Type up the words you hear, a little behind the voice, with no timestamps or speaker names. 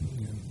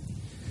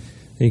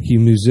Thank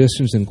you,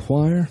 musicians and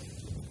choir.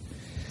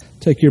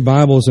 Take your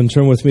Bibles and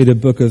turn with me to the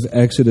book of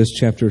Exodus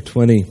chapter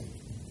 20.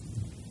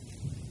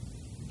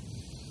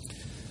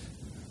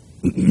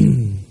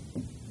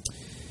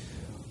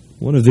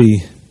 One of the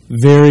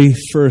very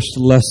first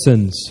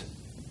lessons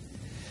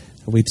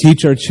that we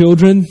teach our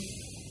children,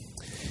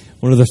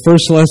 one of the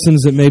first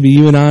lessons that maybe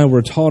you and I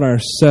were taught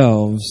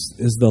ourselves,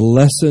 is the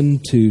lesson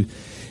to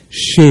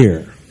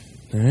share.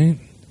 All right?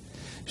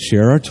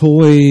 Share our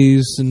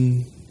toys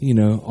and,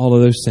 all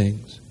of those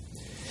things.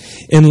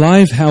 In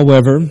life,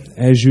 however,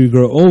 as you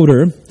grow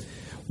older,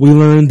 we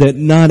learn that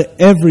not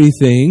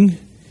everything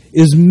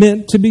is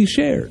meant to be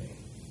shared.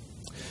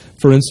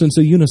 For instance,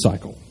 a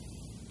unicycle.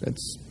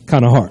 That's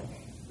kind of hard.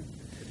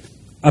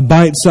 A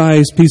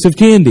bite-sized piece of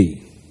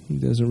candy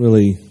doesn't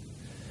really,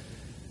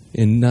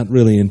 and not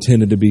really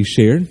intended to be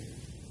shared.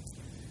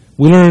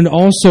 We learned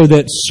also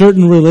that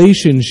certain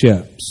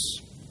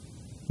relationships,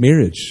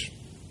 marriage,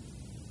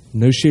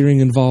 no sharing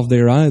involved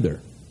there either.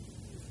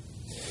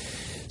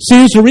 See,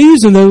 there's a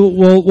reason, though.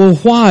 Well,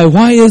 why?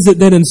 Why is it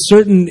that in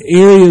certain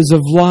areas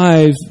of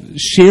life,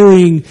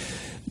 sharing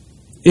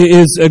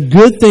is a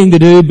good thing to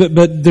do,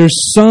 but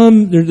there's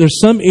some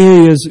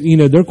areas,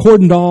 they're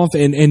cordoned off,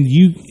 and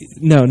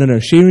no,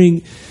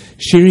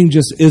 sharing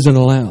just isn't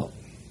allowed.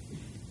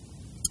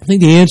 I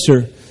think the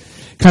answer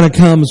kind of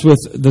comes with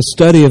the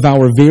study of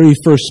our very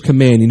first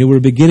command. We're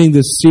beginning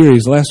this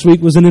series. Last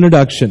week was an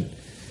introduction,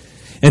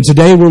 and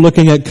today we're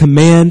looking at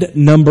command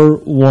number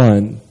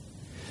 1.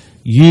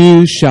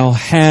 You shall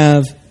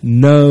have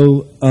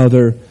no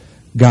other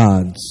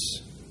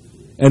gods.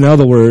 In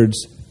other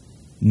words,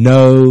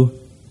 no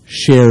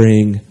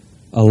sharing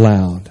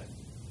allowed.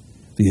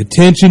 The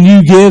attention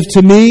you give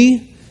to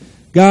me,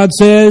 God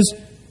says,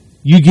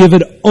 you give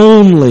it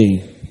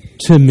only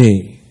to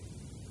me.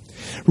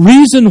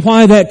 Reason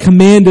why that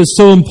command is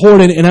so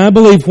important, and I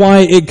believe why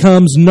it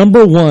comes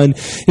number 1,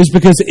 is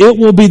because it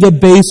will be the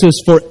basis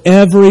for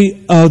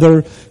every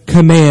other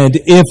command.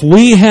 If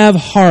we have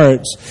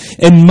hearts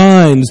and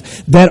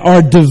minds that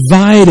are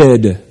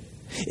divided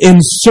in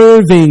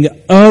serving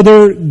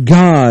other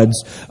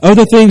gods,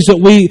 other things that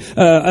we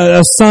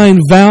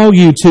assign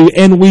value to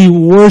and we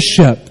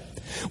worship,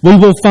 we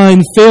will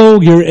find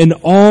failure in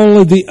all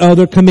of the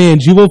other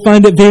commands. You will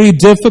find it very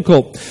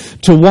difficult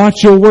to watch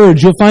your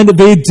words. You'll find it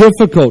very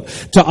difficult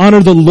to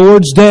honor the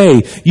Lord's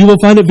Day. You will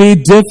find it very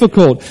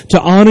difficult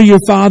to honor your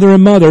father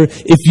and mother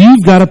if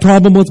you've got a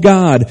problem with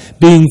God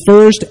being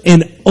first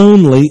and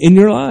only in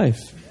your life.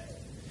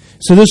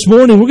 So this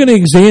morning we're going to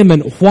examine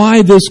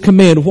why this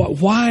command,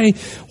 why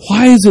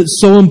is it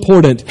so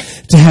important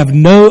to have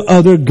no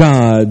other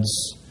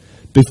gods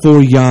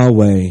before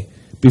Yahweh,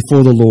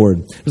 before the Lord.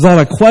 There's a lot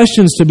of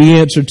questions to be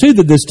answered too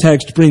that this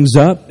text brings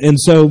up, and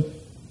so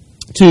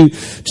to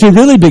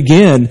really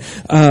begin,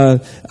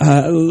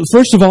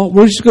 first of all,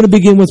 we're just going to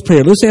begin with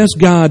prayer. Let's ask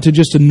God to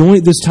just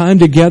anoint this time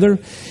together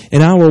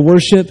in our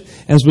worship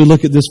as we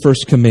look at this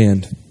first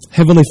command.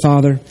 Heavenly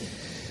Father,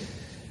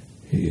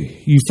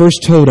 you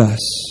first told us,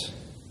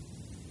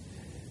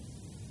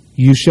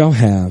 you shall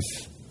have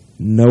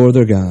no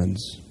other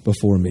gods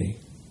before me.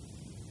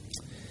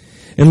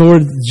 And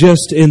Lord,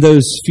 just in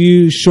those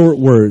few short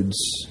words,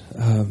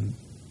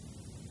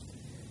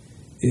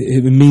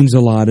 it means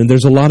a lot. And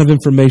there's a lot of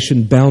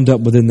information bound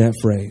up within that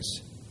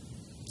phrase.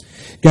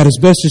 God, as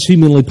best as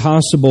humanly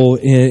possible,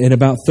 in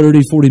about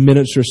 30, 40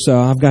 minutes or so,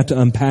 I've got to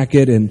unpack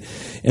it and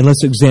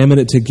let's examine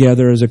it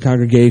together as a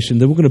congregation.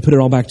 Then we're going to put it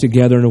all back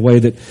together in a way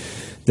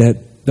that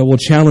will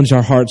challenge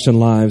our hearts and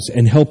lives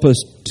and help us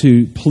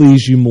to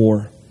please you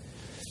more.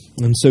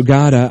 And so,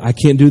 God, I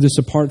can't do this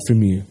apart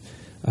from you.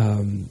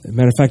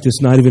 Matter of fact,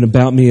 it's not even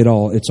about me at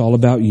all. It's all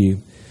about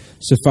you.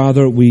 So,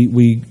 Father,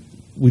 we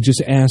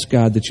just ask,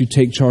 God, that you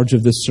take charge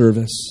of this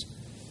service.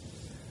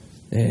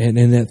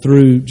 And that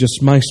through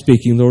just my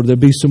speaking, Lord, there'll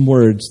be some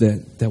words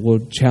that will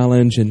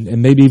challenge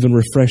and maybe even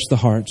refresh the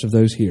hearts of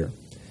those here.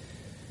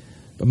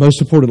 But most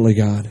importantly,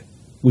 God,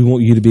 we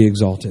want you to be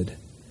exalted.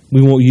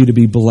 We want you to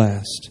be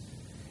blessed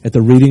at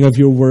the reading of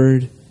your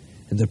word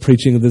and the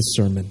preaching of this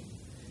sermon.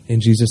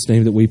 In Jesus'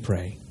 name that we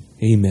pray.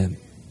 Amen.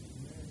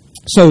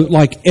 So,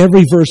 like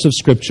every verse of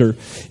Scripture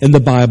in the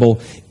Bible,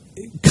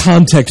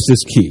 context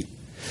is key.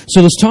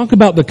 So let's talk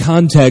about the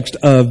context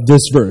of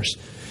this verse.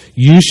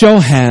 You shall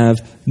have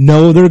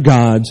no other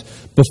gods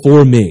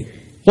before me.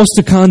 What's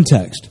the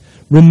context?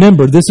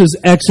 Remember, this is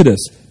Exodus.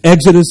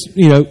 Exodus,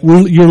 you're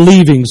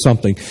leaving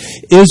something.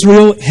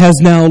 Israel has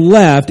now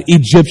left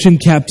Egyptian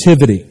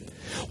captivity.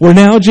 We're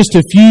now just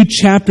a few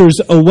chapters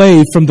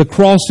away from the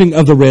crossing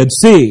of the Red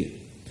Sea.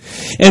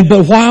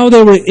 But while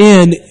they were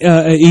in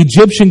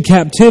Egyptian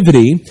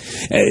captivity,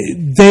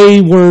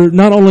 they were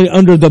not only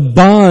under the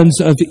bonds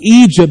of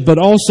Egypt, but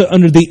also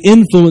under the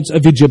influence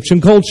of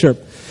Egyptian culture.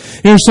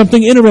 There's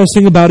something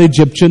interesting about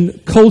Egyptian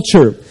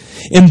culture.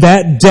 In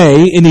that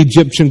day, in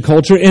Egyptian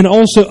culture, and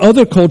also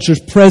other cultures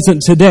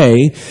present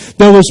today,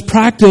 there was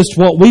practiced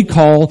what we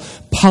call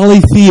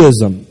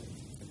polytheism.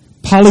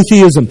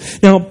 Polytheism.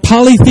 Now,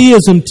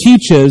 polytheism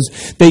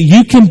teaches that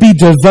you can be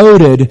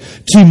devoted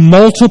to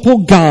multiple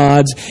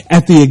gods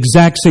at the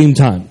exact same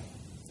time.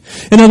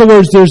 In other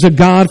words, there's a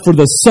God for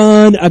the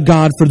sun, a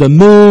God for the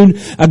moon,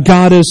 a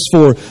goddess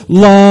for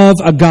love,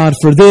 a God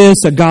for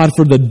this, a God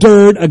for the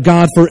dirt, a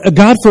God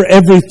for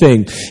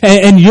everything.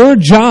 And your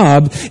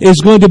job is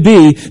going to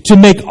be to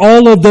make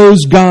all of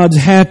those gods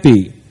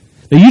happy.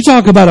 Now, you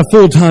talk about a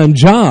full-time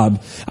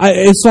job.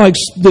 It's like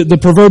the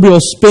proverbial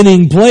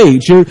spinning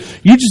plates. You're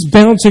just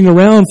bouncing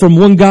around from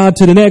one God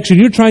to the next, and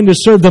you're trying to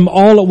serve them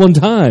all at one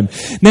time.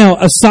 Now,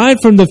 aside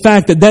from the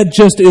fact that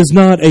just is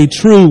not a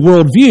true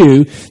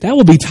worldview, that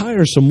would be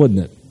tiresome,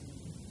 wouldn't it?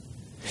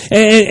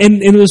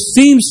 And it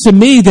seems to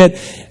me that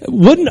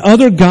wouldn't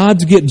other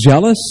gods get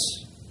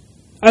jealous?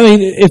 I mean,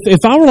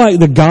 if I were like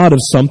the god of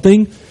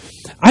something,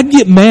 I'd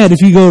get mad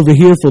if you go over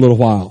here for a little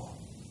while.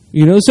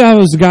 You know, say I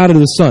was the god of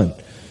the sun.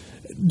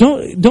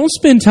 Don't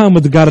spend time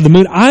with the God of the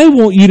moon. I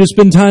want you to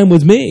spend time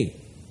with me.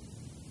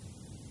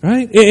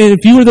 Right? And if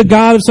you were the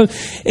God of something,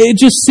 it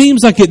just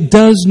seems like it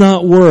does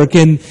not work.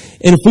 And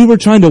if we were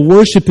trying to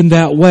worship in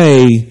that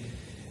way,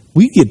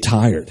 we'd get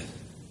tired.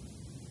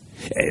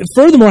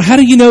 Furthermore, how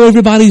do you know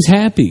everybody's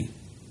happy?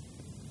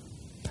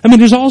 I mean,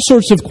 there's all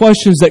sorts of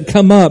questions that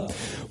come up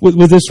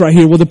with this right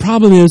here. Well, the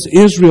problem is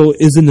Israel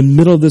is in the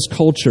middle of this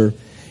culture,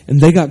 and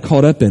they got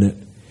caught up in it.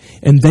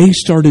 And they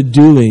started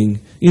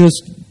doing,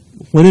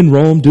 when in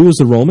Rome, do as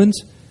the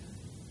Romans.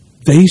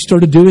 They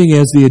started doing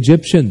as the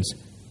Egyptians.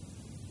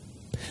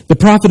 The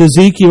prophet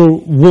Ezekiel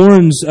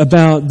warns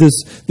about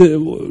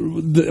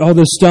all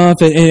this stuff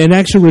and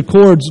actually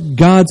records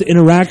God's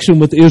interaction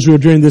with Israel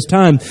during this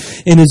time.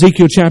 In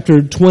Ezekiel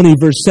chapter 20,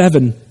 verse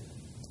 7,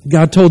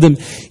 God told them,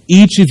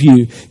 each of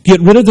you, get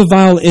rid of the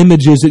vile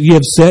images that you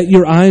have set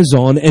your eyes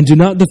on, and do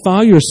not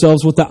defile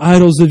yourselves with the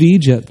idols of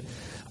Egypt.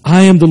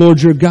 I am the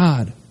Lord your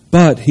God.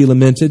 But, he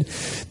lamented,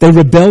 they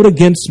rebelled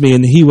against me,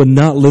 and they would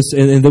not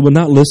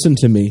listen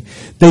to me.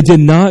 They did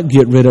not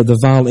get rid of the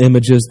vile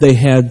images they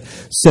had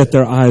set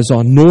their eyes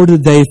on, nor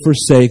did they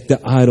forsake the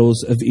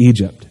idols of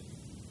Egypt.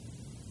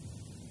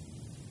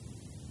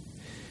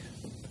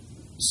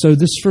 So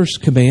this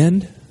first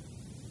command,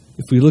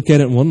 if we look at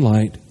it in one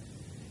light,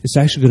 it's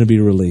actually going to be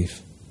a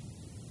relief.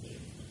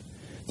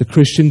 The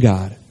Christian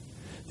God,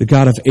 the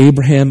God of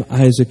Abraham,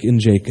 Isaac, and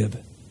Jacob,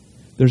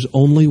 there's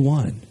only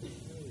one.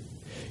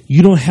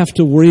 You don't have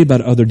to worry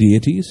about other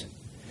deities,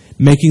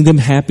 making them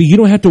happy. You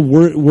don't have to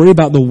worry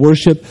about the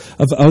worship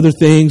of other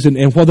things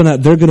and whether or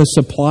not they're going to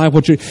supply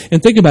what you're...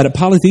 And think about it,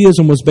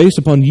 polytheism was based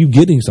upon you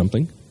getting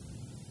something.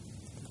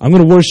 I'm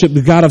going to worship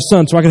the God of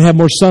sun so I can have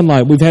more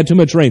sunlight. We've had too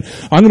much rain.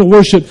 I'm going to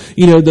worship,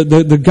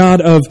 the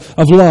God of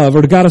love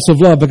or the goddess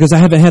of love because I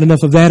haven't had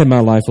enough of that in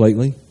my life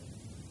lately.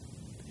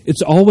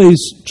 It's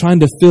always trying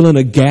to fill in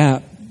a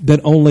gap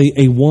that only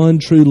a one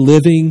true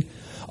living,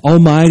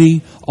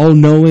 almighty,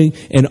 all-knowing,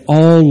 and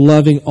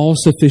all-loving,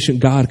 all-sufficient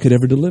God could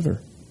ever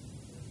deliver.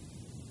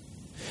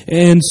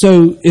 And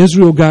so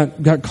Israel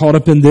got caught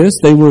up in this.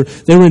 They were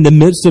in the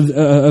midst of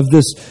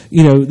this,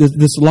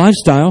 this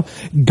lifestyle.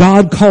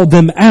 God called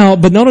them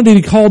out, but not only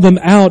did He call them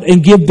out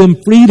and give them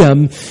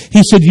freedom,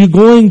 He said, "You're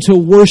going to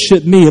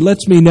worship me." It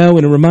lets me know,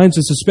 and it reminds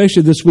us,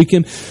 especially this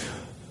weekend,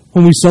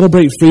 when we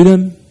celebrate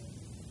freedom.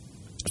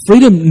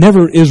 Freedom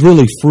never is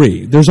really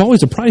free. There's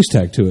always a price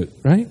tag to it,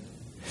 right?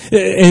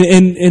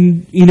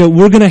 And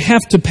we're going to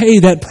have to pay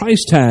that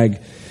price tag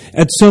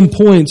at some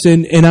points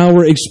in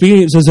our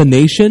experience as a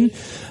nation,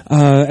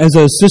 as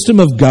a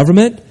system of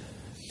government.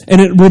 And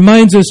it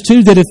reminds us,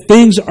 too, that if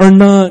things are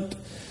not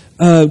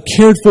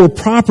cared for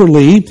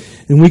properly,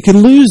 then we can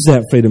lose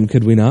that freedom,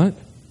 could we not?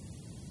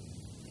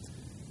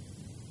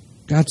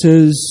 God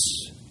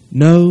says,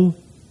 no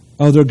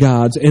other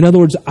gods. In other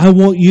words, I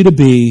want to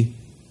be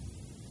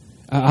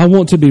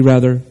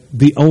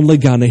the only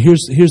God. Now,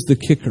 here's the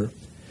kicker.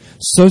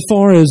 So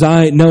far as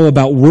I know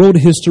about world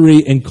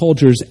history and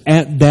cultures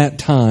at that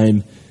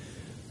time,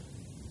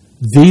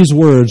 these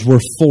words were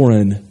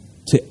foreign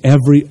to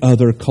every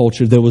other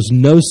culture. There was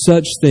no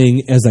such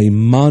thing as a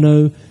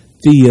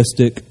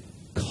monotheistic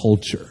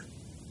culture.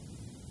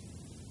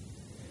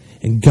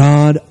 And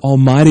God,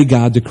 Almighty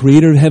God, the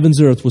creator of heavens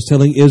and earth, was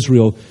telling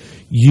Israel,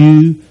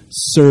 you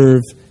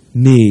serve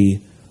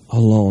me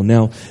alone.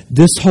 Now,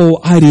 this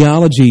whole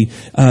ideology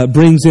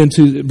brings us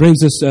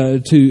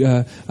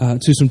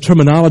to some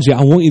terminology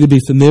I want you to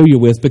be familiar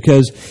with,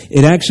 because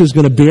it actually is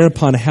going to bear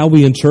upon how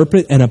we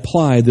interpret and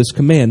apply this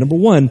command. Number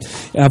one,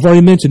 I've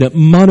already mentioned it,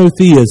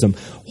 monotheism.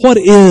 What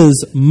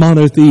is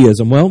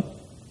monotheism? Well,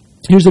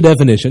 here's the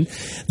definition.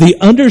 The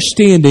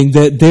understanding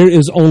that there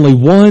is only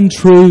one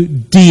true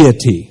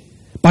deity.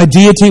 By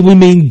deity, we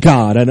mean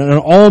God, an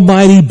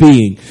almighty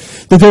being.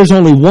 That there's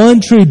only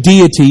one true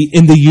deity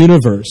in the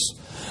universe.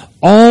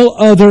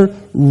 All other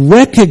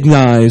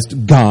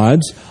recognized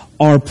gods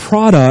are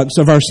products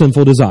of our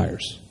sinful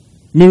desires.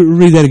 Let me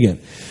read that again.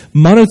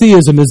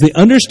 Monotheism is the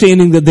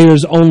understanding that there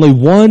is only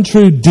one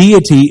true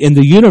deity in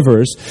the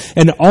universe,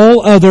 and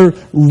all other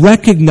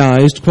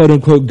recognized,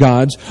 quote-unquote,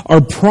 gods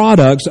are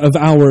products of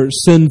our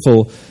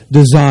sinful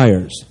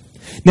desires.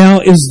 Now,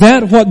 is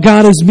that what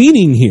God is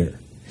meaning here?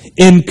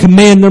 In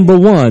command number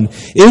 1,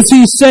 is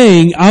he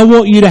saying, I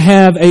want you to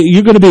have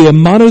you're going to be a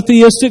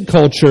monotheistic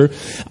culture.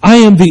 I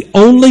am the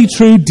only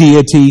true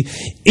deity.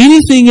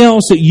 Anything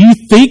else that you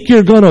think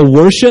you're going to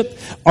worship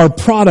are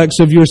products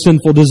of your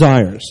sinful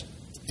desires.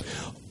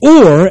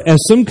 Or, as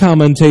some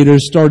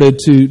commentators started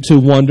to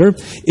wonder,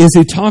 is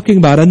he talking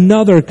about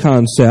another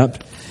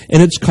concept,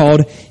 and it's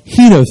called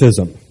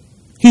henotheism.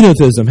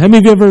 Henotheism. How many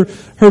of you ever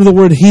heard of the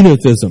word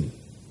henotheism?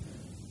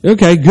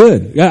 Okay,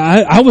 good.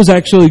 I was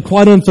actually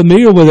quite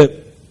unfamiliar with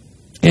it.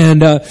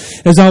 And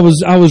as I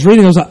was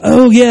reading, I was like,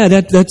 oh yeah,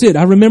 that's it.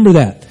 I remember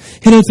that.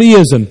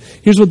 Henotheism.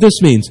 Here's what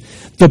this means.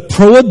 The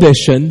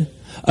prohibition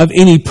of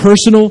any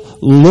personal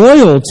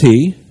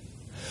loyalty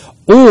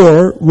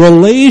or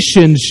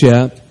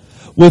relationship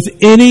with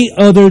any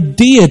other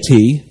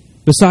deity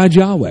besides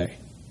Yahweh.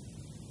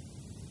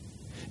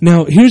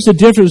 Now, here's the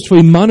difference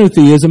between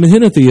monotheism and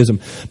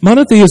henotheism.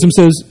 Monotheism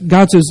says,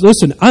 God says,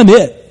 listen, I'm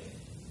it.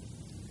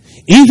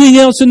 Anything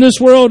else in this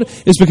world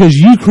is because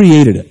you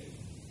created it.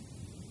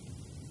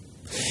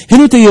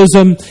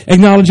 Henotheism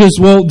acknowledges,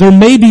 well, there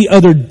may be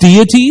other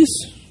deities,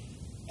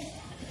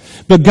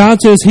 but God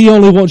says he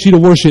only wants you to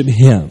worship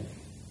him.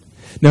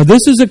 Now,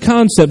 this is a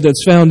concept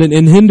that's found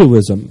in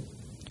Hinduism.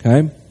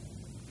 Okay?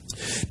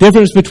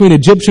 Difference between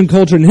Egyptian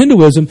culture and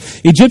Hinduism.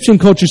 Egyptian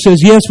culture says,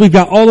 yes, we've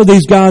got all of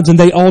these gods and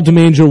they all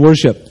demand your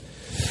worship.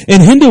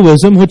 In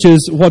Hinduism, which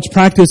is what's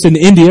practiced in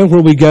India,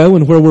 where we go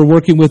and where we're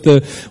working with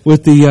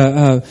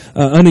the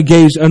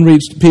unengaged,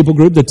 unreached people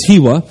group, the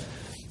Tiwa,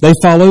 they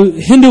follow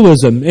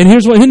Hinduism. And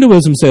here's what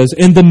Hinduism says.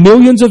 In the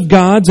millions of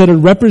gods that are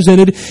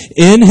represented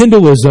in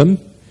Hinduism,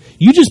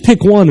 you just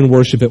pick one and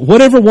worship it.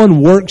 Whatever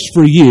one works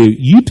for you,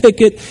 you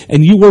pick it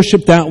and you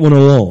worship that one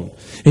alone.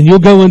 And you'll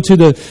go into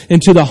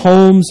the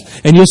homes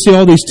and you'll see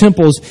all these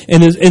temples,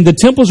 and the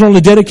temples are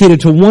only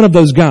dedicated to one of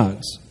those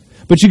gods.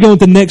 But you go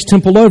into the next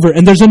temple over,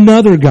 and there's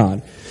another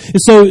God. And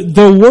so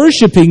they're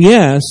worshiping,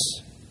 yes,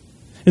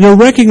 and they're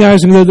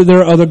recognizing that there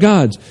are other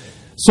gods.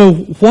 So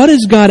what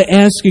is God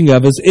asking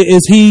of us?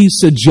 Is he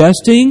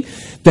suggesting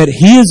that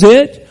he is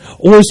it?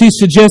 Or is he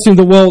suggesting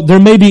that, well, there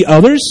may be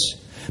others,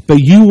 but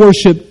you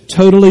worship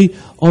totally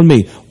on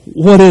me?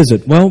 What is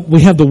it? Well,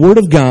 we have the Word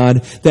of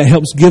God that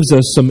gives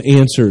us some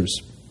answers.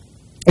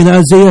 In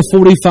Isaiah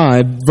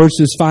 45,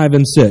 verses 5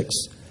 and 6,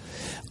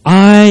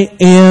 I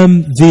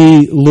am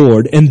the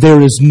Lord, and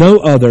there is no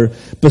other.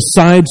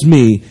 Besides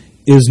me,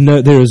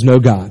 there is no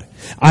God.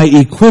 I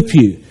equip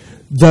you,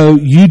 though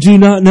you do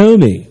not know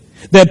me,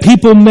 that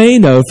people may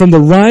know from the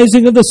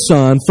rising of the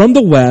sun from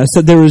the west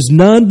that there is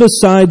none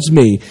besides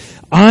me.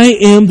 I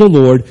am the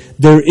Lord,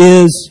 there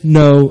is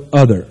no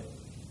other.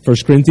 1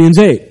 Corinthians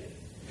 8.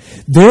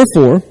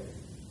 Therefore,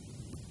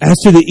 as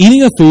to the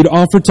eating of food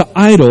offered to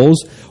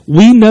idols,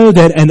 we know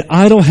that an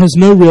idol has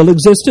no real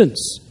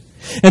existence,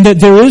 and that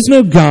there is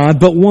no God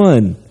but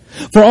one.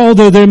 For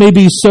although there may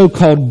be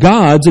so-called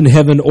gods in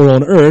heaven or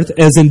on earth,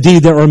 as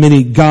indeed there are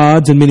many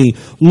gods and many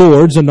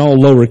lords, and all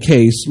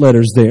lowercase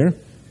letters there,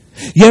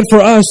 yet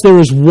for us there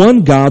is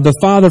one God, the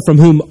Father, from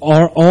whom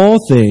are all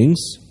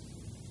things,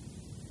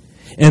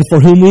 and for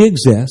whom we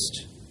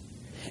exist,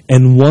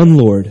 and one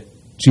Lord,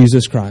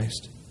 Jesus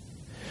Christ,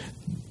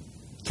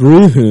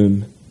 through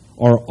whom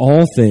are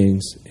all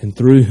things, and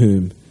through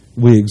whom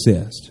we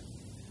exist.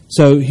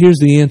 So here's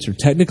the answer.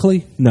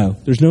 Technically, no,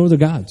 there's no other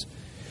gods.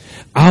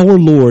 Our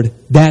Lord,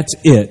 that's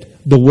it.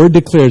 The Word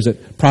declares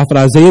it. Prophet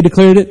Isaiah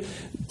declared it.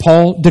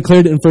 Paul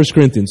declared it in 1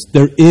 Corinthians.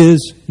 There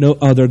is no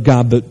other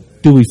God,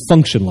 but do we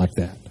function like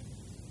that?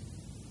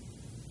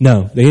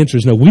 No, the answer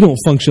is no. We don't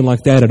function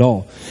like that at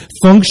all.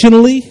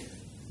 Functionally,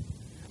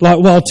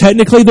 while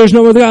technically there's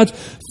no other gods,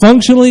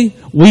 functionally,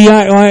 we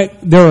act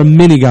like there are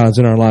many gods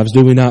in our lives,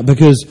 do we not?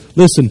 Because,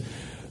 listen,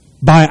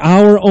 by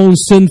our own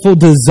sinful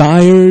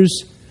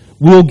desires,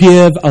 we'll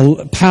give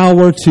a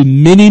power to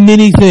many,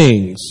 many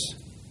things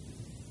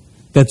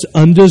that's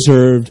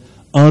undeserved,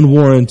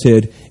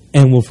 unwarranted,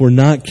 and if we're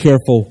not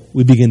careful,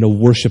 we begin to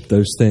worship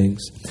those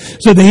things.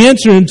 So the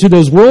answer into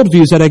those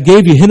worldviews that I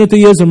gave you,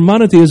 henotheism,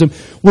 monotheism,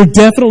 we're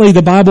definitely,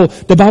 the Bible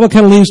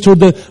kind of leans toward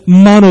the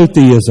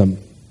monotheism.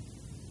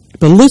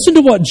 But listen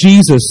to what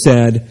Jesus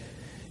said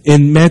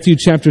in Matthew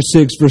chapter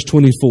 6, verse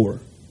 24.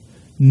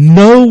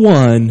 No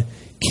one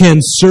can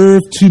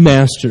serve two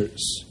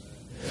masters.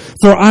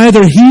 For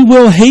either he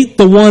will hate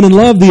the one and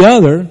love the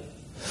other,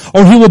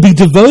 or he will be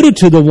devoted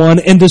to the one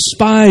and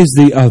despise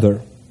the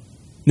other.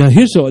 Now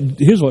here's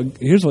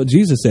what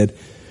Jesus said.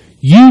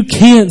 You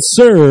can't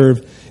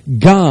serve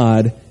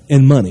God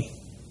and money.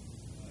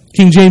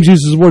 King James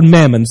uses the word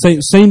mammon.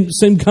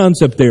 Same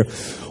concept there.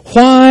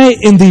 Why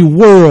in the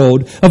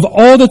world, of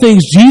all the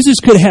things Jesus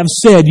could have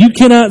said, you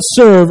cannot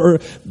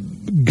serve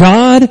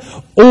God,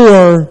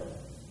 or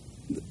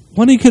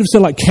why don't you could have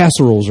said like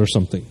casseroles or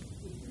something?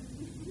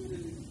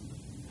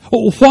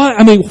 Why?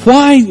 I mean,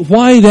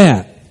 why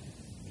that?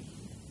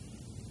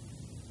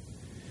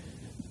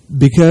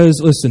 Because,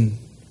 listen,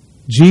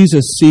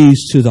 Jesus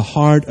sees to the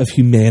heart of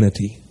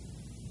humanity.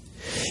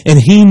 And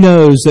He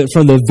knows that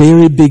from the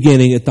very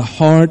beginning, at the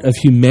heart of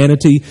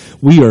humanity,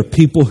 we are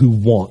people who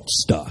want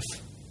stuff.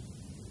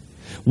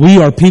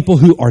 We are people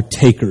who are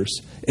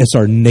takers. It's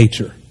our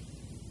nature.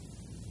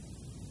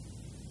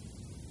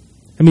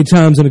 How many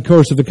times in the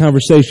course of a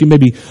conversation, you may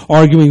be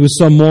arguing with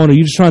someone, or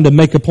you're just trying to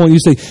make a point, you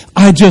say,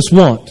 I just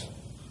want.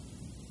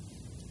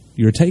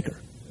 You're a taker.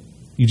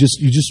 You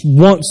just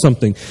want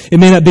something. It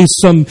may not be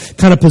some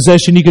kind of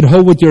possession you can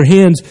hold with your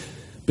hands,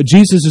 but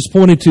Jesus is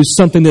pointing to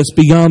something that's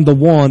beyond the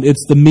want.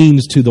 It's the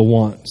means to the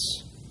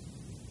wants.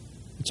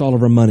 It's all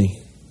of our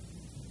money.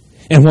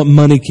 And what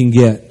money can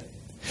get.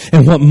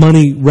 And what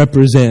money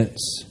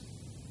represents.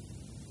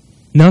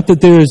 Not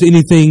that there is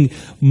anything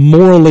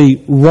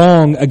morally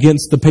wrong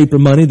against the paper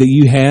money that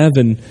you have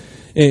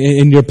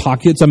in your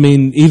pockets. I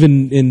mean,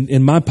 even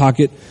in my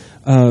pocket,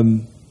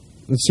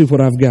 let's see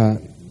what I've got.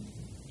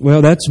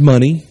 Well, that's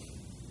money,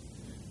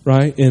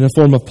 right, in a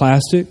form of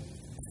plastic.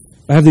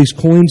 I have these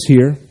coins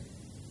here.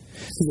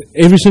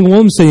 Every single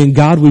one saying,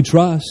 God we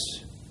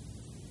trust.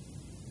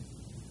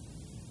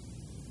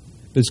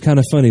 But it's kind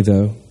of funny,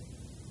 though.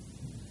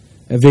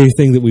 That very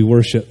thing that we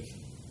worship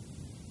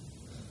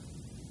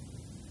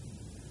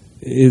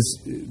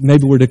is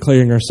maybe we're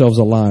declaring ourselves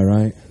a lie,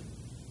 right?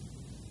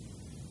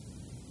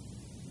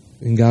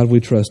 In God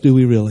we trust. Do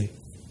we really?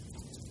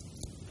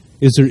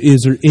 Is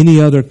there any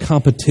other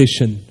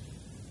competition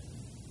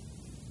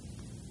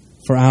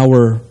for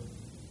our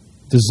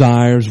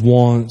desires,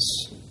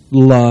 wants,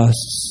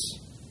 lusts,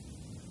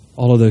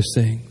 all of those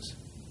things?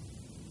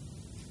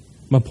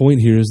 My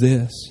point here is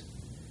this.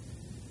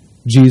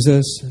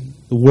 Jesus,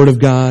 the Word of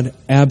God,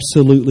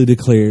 absolutely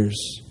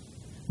declares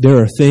there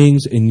are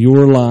things in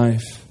your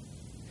life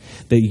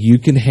that you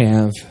can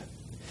have,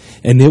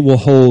 and it will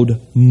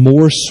hold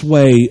more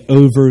sway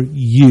over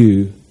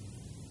you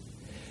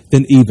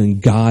than even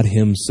God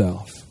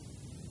Himself.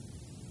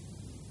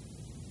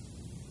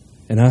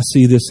 And I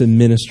see this in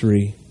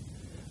ministry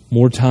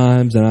more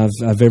times than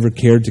I've ever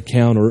cared to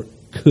count or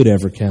could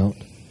ever count.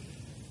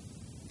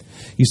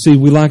 You see,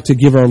 we like to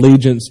give our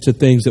allegiance to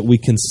things that we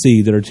can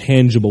see, that are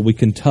tangible, we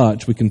can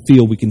touch, we can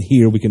feel, we can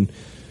hear, But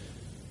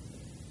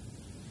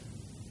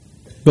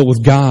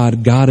with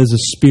God, God is a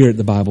spirit,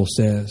 the Bible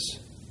says.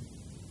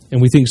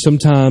 And we think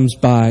sometimes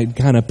by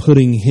kind of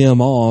putting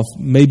Him off,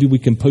 maybe we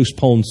can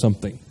postpone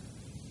something.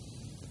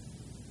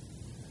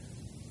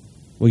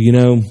 Well, you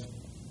know,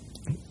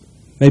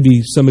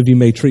 maybe some of you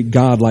may treat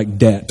God like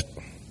debt.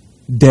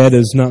 Debt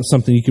is not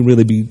something you can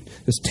really be,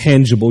 it's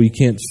tangible. You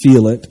can't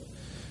feel it,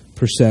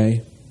 per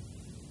se.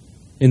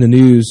 In the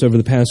news over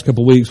the past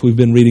couple of weeks, we've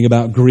been reading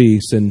about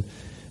Greece, and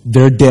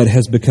their debt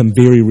has become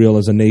very real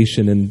as a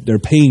nation, and they're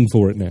paying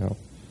for it now.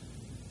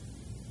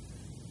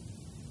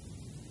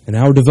 And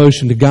our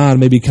devotion to God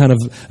may be kind of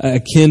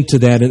akin to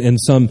that in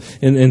some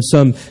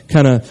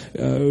kind of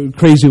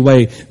crazy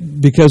way,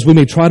 because we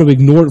may try to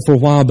ignore it for a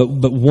while,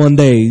 but one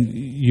day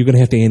you're going to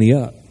have to ante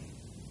up.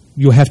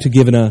 You'll have to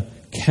give an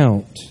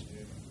account,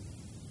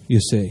 you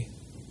see.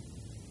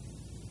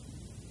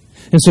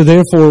 And so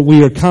therefore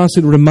we are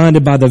constantly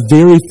reminded by the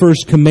very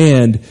first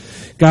command.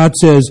 God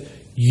says,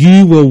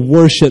 you will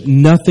worship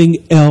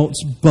nothing else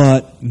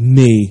but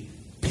me,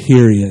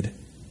 period.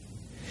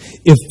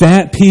 If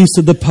that piece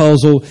of the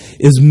puzzle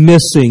is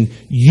missing,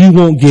 you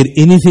won't get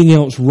anything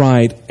else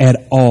right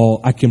at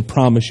all. I can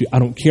promise you. I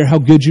don't care how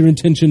good your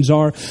intentions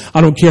are.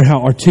 I don't care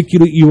how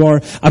articulate you are.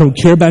 I don't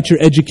care about your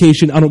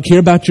education. I don't care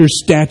about your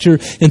stature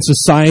in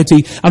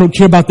society. I don't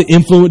care about the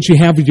influence you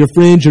have with your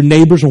friends, your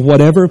neighbors, or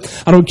whatever.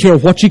 I don't care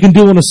what you can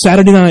do on a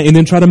Saturday night and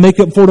then try to make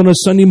up for it on a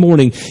Sunday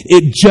morning.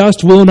 It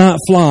just will not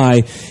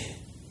fly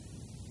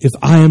if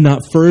I am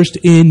not first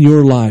in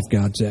your life,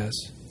 God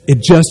says.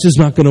 It just is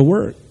not going to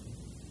work.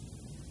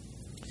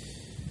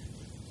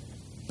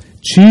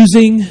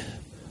 Choosing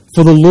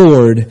for the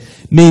Lord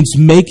means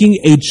making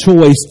a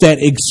choice that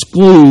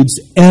excludes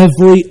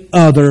every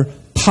other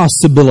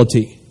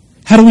possibility.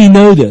 How do we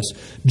know this?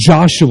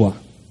 Joshua,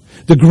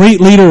 the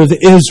great leader of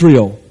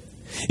Israel.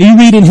 You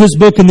read in his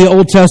book in the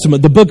Old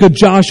Testament, the book of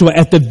Joshua,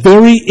 at the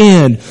very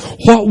end,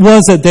 what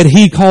was it that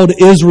he called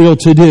Israel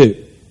to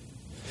do?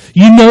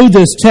 You know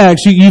this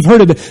text. You've heard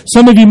of it.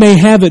 Some of you may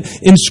have it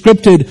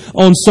inscripted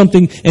on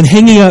something and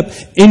hanging up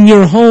in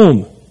your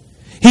home.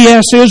 He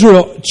asked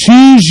Israel,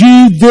 choose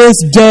you this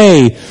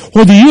day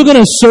whether you're going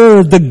to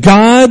serve the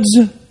gods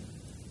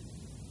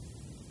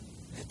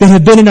that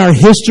have been in our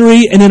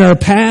history and in our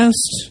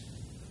past,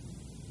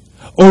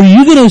 or are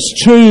you going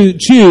to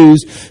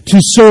choose to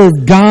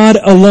serve God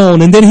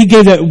alone? And then he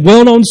gave that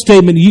well-known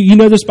statement, you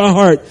know this by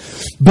heart,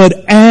 but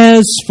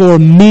as for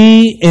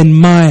me and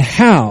my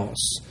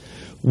house,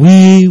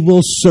 we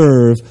will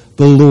serve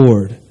the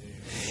Lord.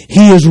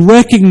 He is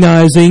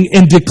recognizing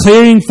and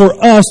declaring for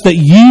us that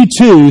you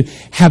too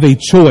have a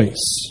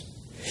choice.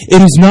 It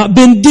has not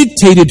been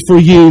dictated for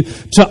you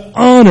to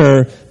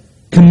honor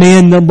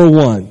command number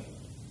 1.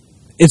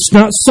 It's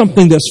not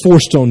something that's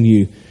forced on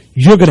you.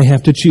 You're going to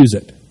have to choose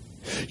it.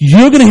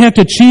 You're going to have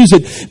to choose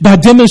it by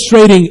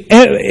demonstrating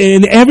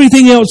in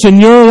everything else in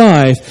your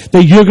life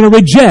that you're going to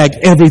reject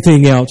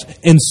everything else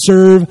and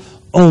serve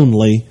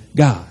only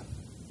God.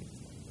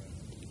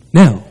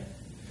 Now,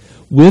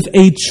 with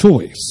a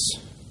choice,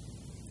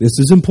 this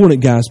is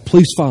important, guys,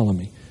 please follow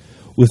me.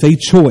 With a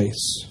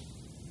choice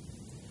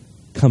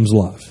comes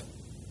love.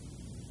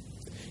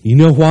 You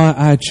know why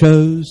I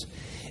chose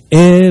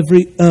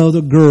every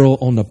other girl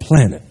on the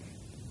planet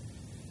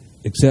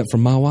except for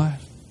my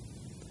wife?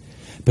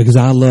 Because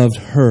I loved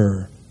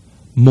her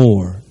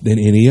more than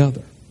any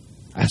other.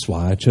 That's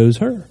why I chose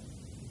her.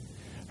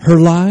 Her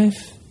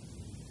life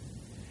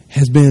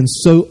has been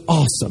so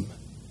awesome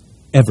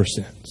ever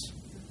since.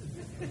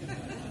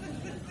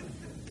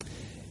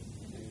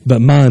 But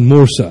mine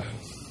more so.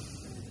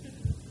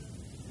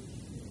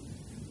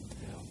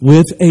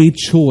 With a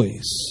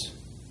choice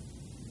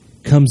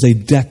comes a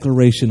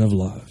declaration of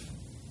love.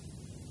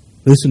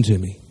 Listen to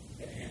me.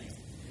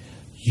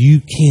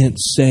 You can't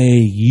say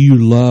you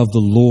love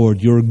the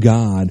Lord your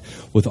God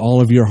with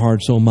all of your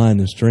heart, soul, mind,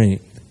 and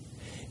strength,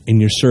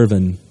 and you're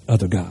serving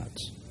other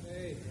gods.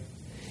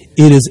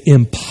 It is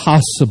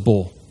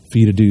impossible for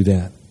you to do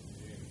that.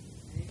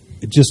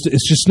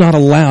 It's just not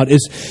allowed.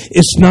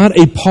 It's not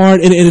a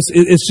part, and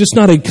it's just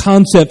not a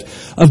concept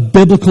of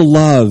biblical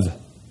love.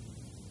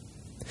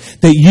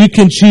 That you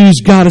can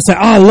choose God and say, oh,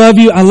 I love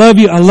you, I love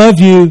you, I love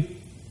you.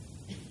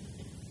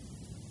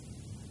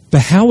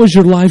 But how is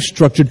your life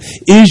structured?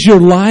 Is your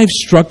life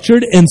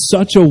structured in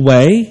such a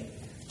way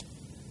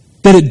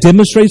that it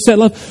demonstrates that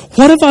love?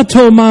 What if I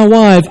told my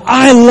wife,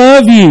 I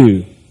love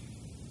you?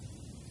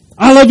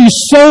 I love you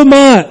so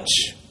much.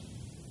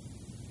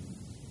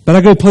 But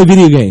I go play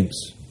video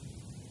games.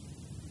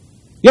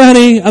 Yeah,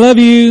 honey, I love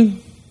you.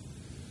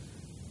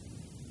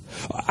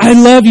 I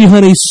love you,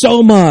 honey,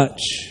 so much.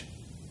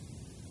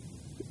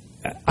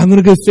 I'm going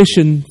to go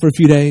fishing for a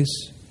few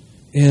days.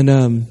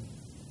 And,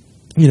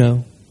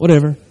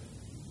 whatever.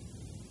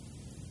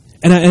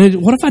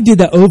 And what if I did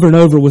that over and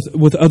over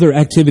with other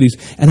activities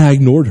and I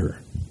ignored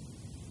her?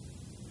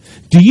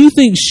 Do you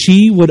think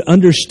she would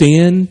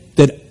understand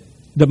that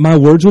my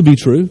words would be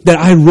true? That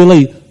I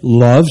really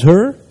loved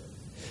her?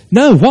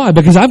 No. Why?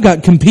 Because I've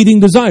got competing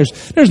desires.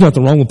 There's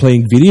nothing wrong with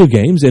playing video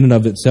games in and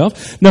of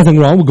itself. Nothing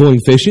wrong with going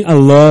fishing. I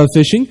love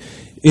fishing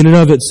in and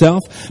of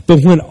itself.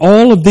 But when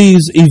all of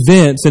these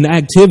events and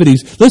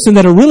activities, listen,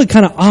 that are really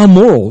kind of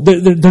amoral,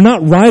 they're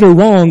not right or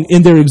wrong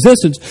in their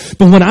existence,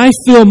 but when I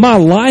fill my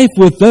life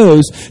with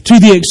those to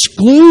the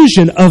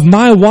exclusion of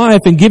my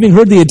wife and giving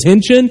her the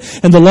attention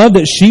and the love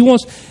that she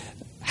wants,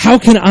 how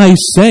can I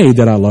say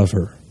that I love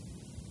her?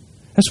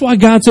 That's why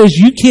God says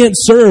you can't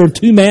serve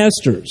two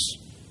masters.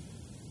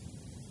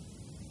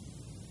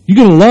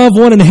 You're going to love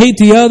one and hate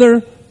the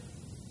other?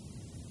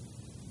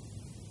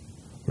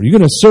 Or you're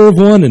going to serve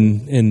one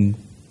and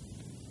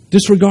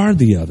disregard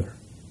the other?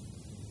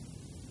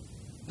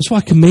 That's why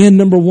command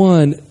number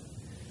 1,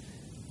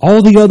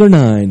 all the other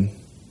 9,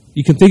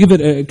 you can think of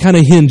it kind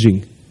of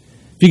hinging.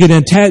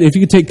 If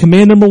you could take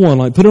command number 1,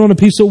 like put it on a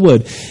piece of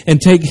wood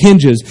and take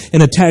hinges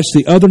and attach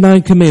the other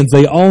 9 commands,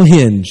 they all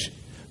hinge.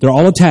 They're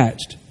all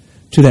attached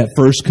to that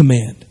first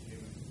command.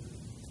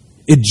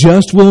 It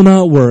just will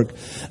not work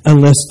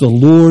unless the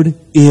Lord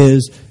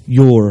is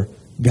your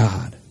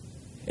God.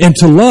 And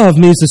to love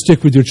means to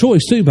stick with your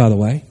choice too, by the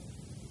way.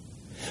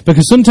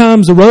 Because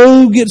sometimes the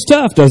road gets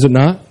tough, does it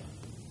not?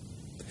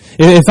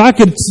 If I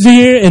could sit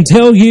here and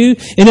tell you,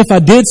 and if I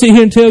did sit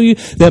here and tell you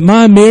that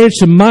my marriage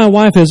to my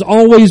wife has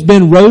always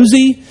been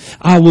rosy,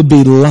 I would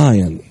be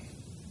lying.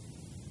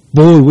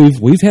 Boy,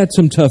 we've had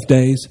some tough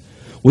days.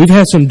 We've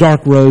had some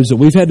dark roads that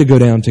we've had to go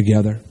down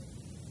together.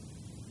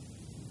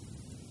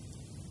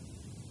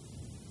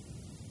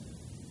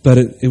 But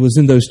it was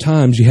in those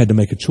times you had to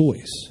make a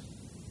choice.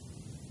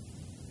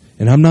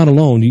 And I'm not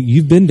alone.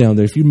 You've been down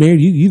there. If you're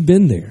married, you've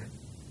been there.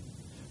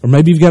 Or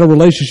maybe you've got a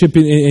relationship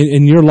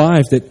in your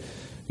life that,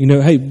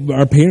 hey,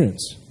 our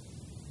parents.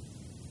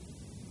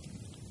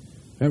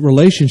 That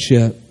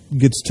relationship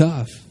gets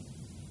tough.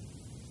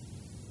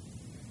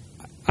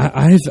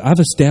 I've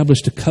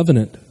established a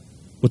covenant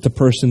with the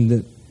person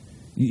that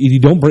you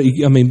don't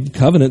break. I mean,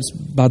 covenants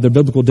by their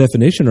biblical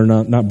definition are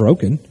not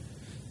broken.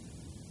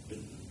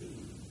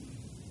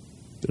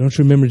 But don't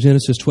you remember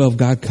Genesis 12?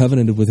 God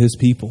covenanted with His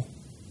people.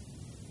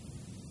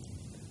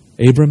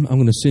 Abram, I'm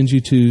going to send you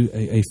to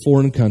a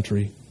foreign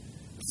country,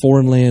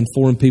 foreign land,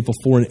 foreign people,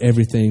 foreign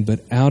everything.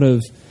 But out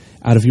of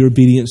your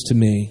obedience to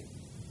me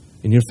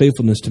and your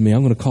faithfulness to me,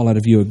 I'm going to call out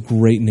of you a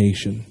great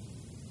nation.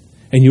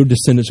 And your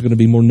descendants are going to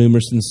be more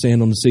numerous than the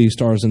sand on the sea,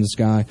 stars in the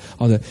sky.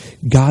 All that.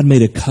 God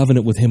made a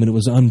covenant with Him, and it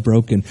was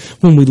unbroken.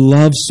 When we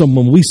love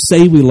someone, we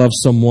say we love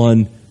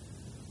someone,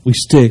 we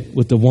stick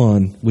with the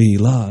one we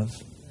love.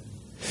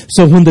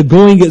 So when the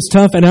going gets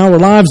tough in our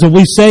lives and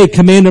we say,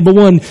 command number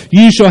 1,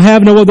 you shall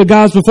have no other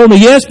gods before me.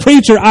 Yes,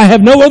 preacher, I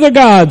have no other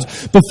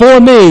gods before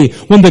me.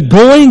 When the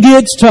going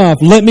gets tough,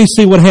 let me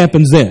see what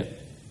happens then.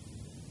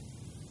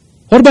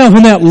 What about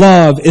when that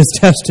love is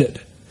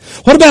tested?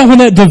 What about when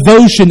that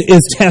devotion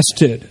is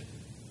tested?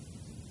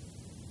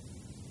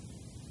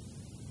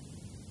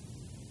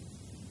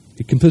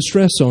 It can put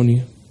stress on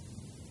you.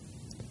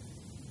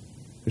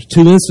 There's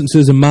 2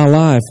 instances in my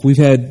life we've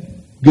had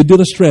a good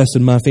deal of stress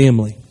in my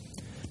family.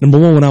 Number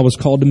one, when I was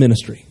called to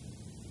ministry.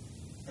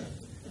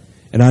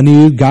 And I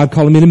knew God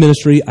calling me to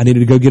ministry, I needed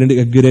to go get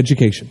a good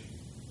education.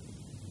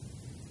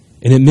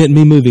 And it meant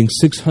me moving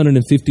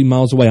 650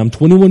 miles away. I'm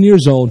 21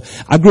 years old.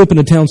 I grew up in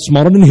a town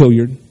smaller than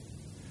Hilliard.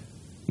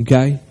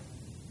 Okay?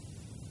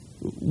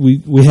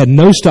 We had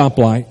no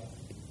stoplight.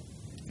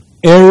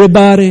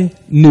 Everybody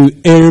knew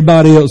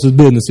everybody else's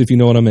business, if you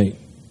know what I mean.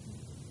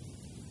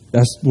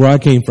 That's where I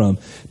came from.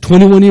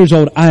 21 years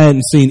old, I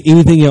hadn't seen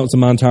anything else in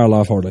my entire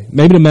life hardly.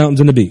 Maybe the mountains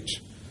and the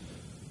beach.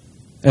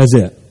 That's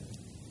it.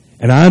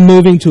 And I'm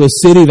moving to a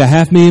city of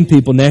 500,000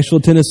 people, Nashville,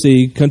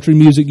 Tennessee, Country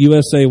Music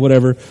USA,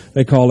 whatever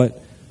they call it.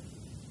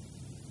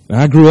 And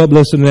I grew up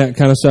listening to that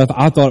kind of stuff.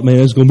 I thought, man,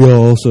 it's going to be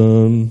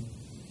awesome.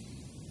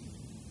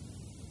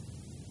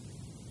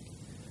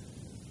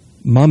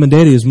 Mom and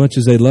Daddy, as much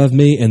as they love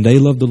me and they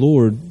love the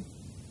Lord,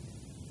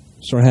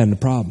 started having a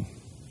problem.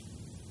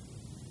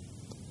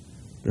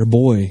 Their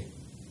boy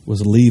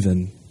was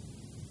leaving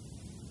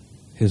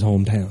his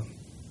hometown,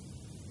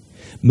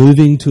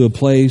 moving to a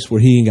place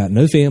where he ain't got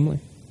no family.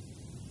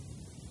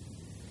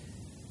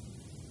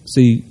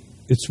 See,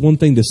 it's one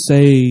thing to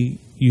say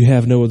you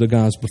have no other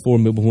gods before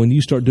me, but when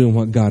you start doing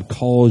what God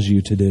calls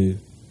you to do,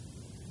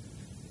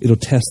 it'll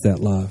test that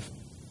love.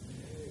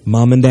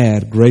 Mom and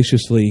Dad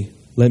graciously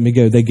let me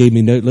go. They gave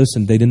me no,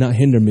 listen, they did not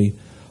hinder me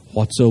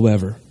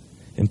whatsoever.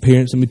 And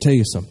parents, let me tell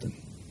you something.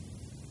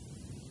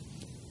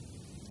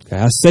 Okay,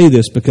 I say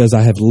this because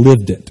I have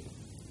lived it.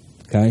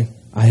 Okay?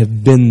 I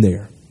have been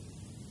there.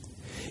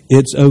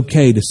 It's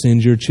okay to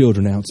send your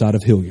children outside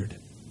of Hilliard.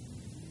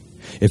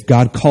 If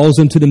God calls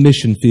them to the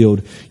mission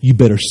field, you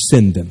better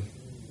send them.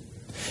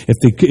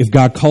 If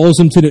God calls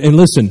them to and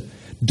listen,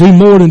 do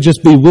more than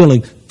just be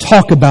willing.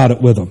 Talk about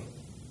it with them.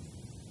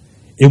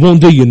 It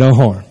won't do you no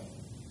harm.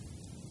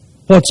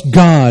 What's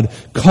God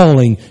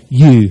calling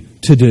you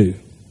to do?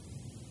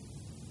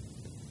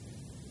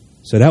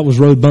 So that was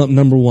road bump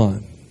number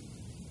one.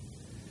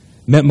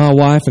 Met my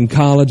wife in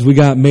college. We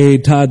got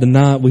married, tied the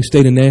knot. We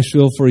stayed in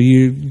Nashville for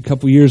a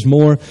couple years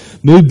more.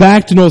 Moved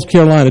back to North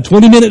Carolina,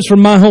 20 minutes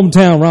from my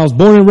hometown where I was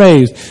born and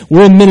raised.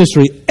 We're in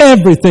ministry.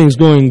 Everything's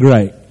going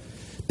great.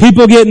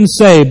 People getting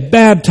saved,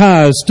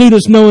 baptized,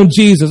 students knowing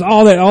Jesus,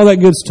 all that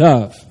good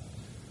stuff.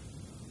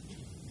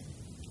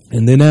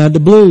 And then out of the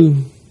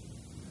blue,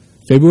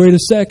 February the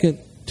 2nd,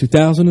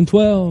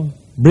 2012,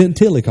 Brent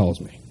Tilley calls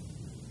me.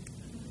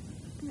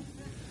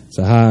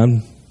 So, hi,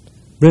 I'm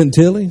Brent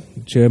Tilley,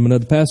 chairman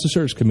of the Pastor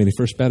Search Committee,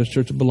 First Baptist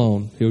Church of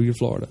Boulogne, Hilliard,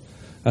 Florida.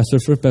 I said,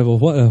 First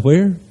Baptist, what?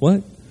 Where?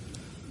 What?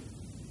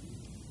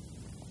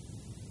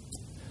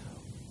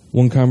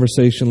 One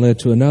conversation led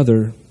to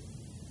another,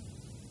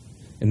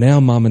 and now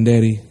Mom and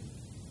Daddy,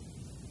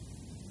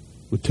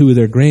 with two of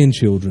their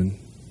grandchildren,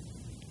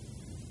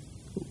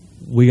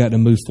 we got to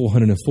move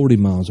 440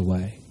 miles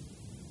away.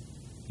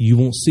 You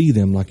won't see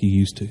them like you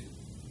used to.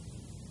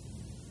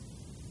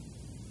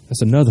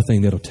 That's another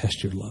thing that'll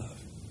test your love.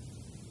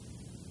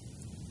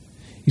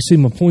 You see,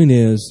 my point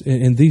is,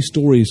 and these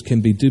stories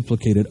can be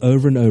duplicated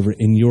over and over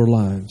in your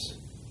lives.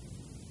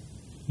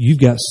 You've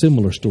got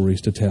similar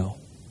stories to tell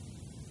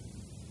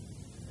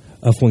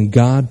of when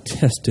God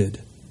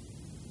tested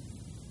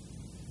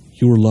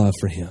your love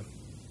for Him.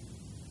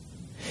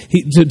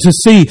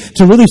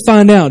 To really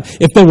find out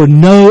if there were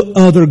no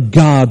other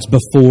gods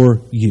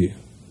before you,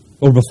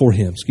 or before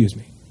Him, excuse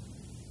me.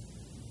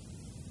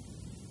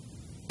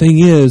 Thing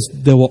is,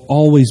 there will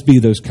always be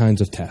those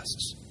kinds of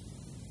tests.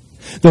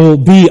 There will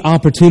be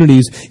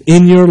opportunities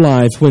in your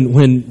life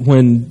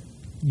when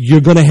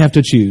you're going to have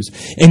to choose.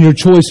 And your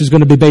choice is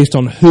going to be based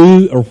on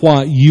who or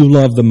what you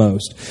love the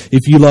most.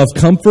 If you love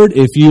comfort,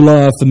 if you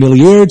love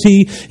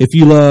familiarity, if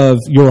you love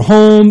your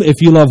home,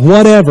 if you love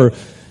whatever,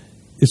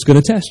 it's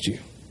going to test you.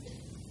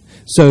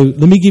 So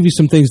let me give you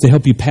some things to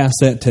help you pass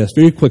that test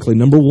very quickly.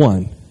 Number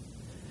one,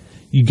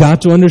 you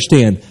got to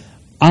understand,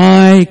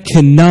 I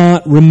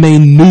cannot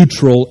remain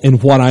neutral in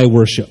what I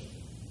worship.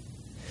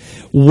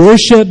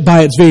 Worship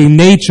by its very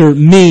nature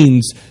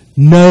means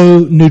no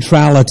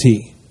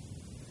neutrality.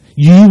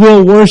 You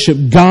will worship.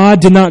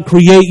 God did not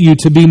create you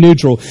to be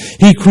neutral.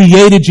 He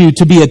created you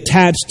to be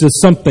attached to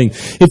something.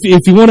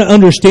 If you want an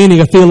understanding,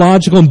 a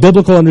theological and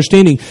biblical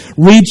understanding,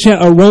 read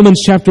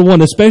Romans chapter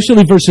 1,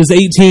 especially verses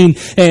 18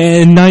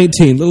 and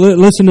 19.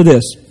 Listen to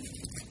this.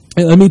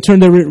 Let me turn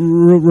there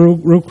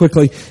real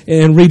quickly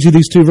and read you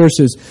these two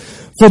verses.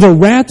 For the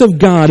wrath of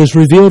God is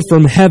revealed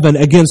from heaven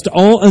against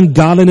all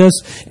ungodliness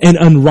and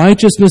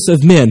unrighteousness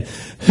of men,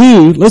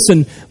 who,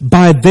 listen,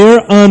 by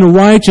their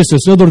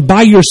unrighteousness, in other words,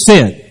 by your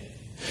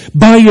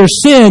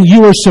sin,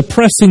 you are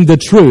suppressing the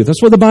truth.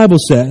 That's what the Bible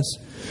says.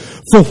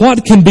 For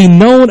what can be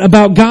known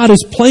about God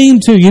is plain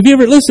to you. Have you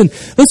ever, listen,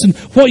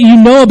 what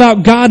you know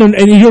about God and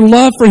your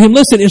love for Him,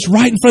 listen, it's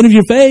right in front of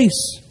your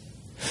face.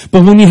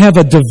 But when you have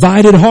a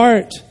divided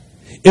heart,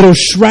 it'll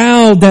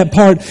shroud that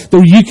part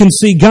where you can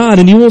see God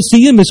and you won't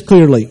see Him as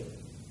clearly.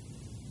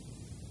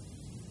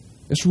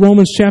 It's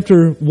Romans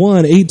chapter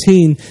 1,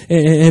 18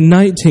 and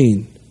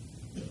 19.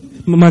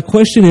 My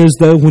question is,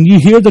 though, when you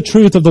hear the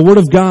truth of the Word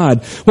of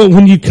God,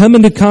 when you come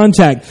into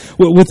contact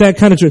with that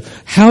kind of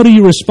truth, how do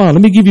you respond?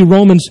 Let me give you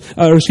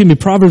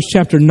Proverbs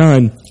chapter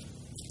 9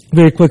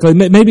 very quickly.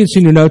 Maybe it's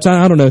in your notes.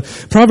 I don't know.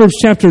 Proverbs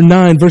chapter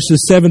 9,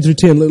 verses 7 through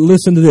 10.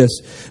 Listen to this.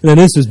 Now,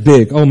 this is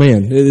big. Oh,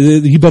 man.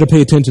 You better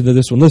pay attention to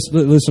this one.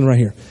 Listen right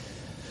here.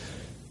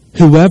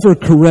 Whoever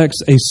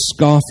corrects a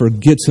scoffer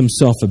gets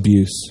himself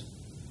abuse,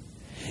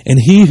 and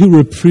he who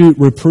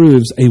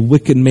reproves a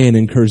wicked man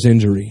incurs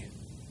injury.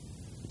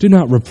 Do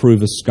not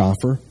reprove a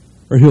scoffer,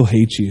 or he'll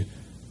hate you.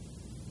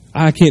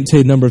 I can't tell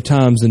you the number of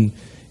times in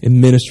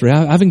ministry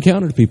I've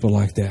encountered people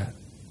like that.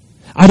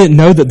 I didn't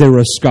know that they were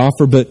a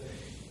scoffer, but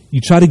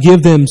you try to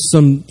give them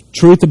some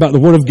truth about the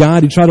Word of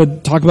God. You try to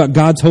talk about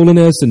God's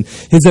holiness and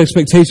His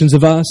expectations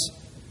of us,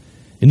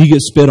 and you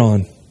get spit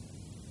on.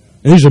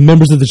 And these are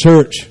members of the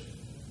church.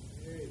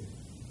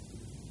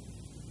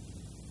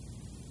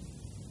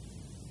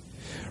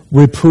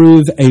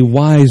 Reprove a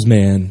wise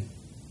man,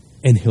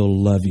 and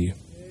he'll love you.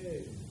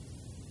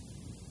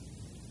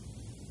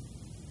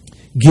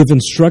 Give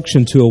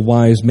instruction to a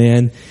wise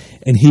man,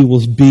 and he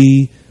will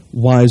be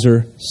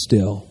wiser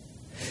still.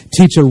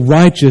 Teach a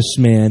righteous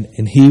man,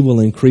 and he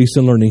will increase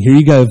in learning. Here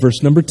you go,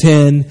 verse number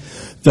 10.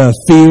 The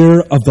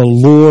fear of the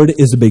Lord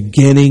is the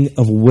beginning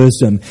of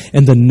wisdom,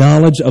 and the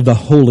knowledge of the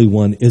Holy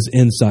One is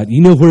insight. You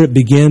know where it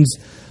begins?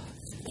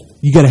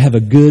 You got to have a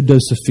good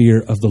dose of fear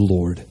of the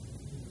Lord.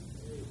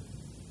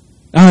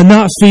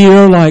 Not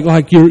fear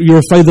like you're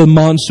afraid of the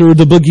monster,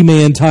 the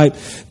boogeyman type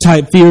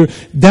fear.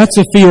 That's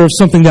a fear of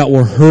something that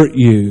will hurt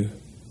you.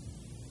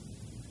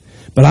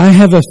 But I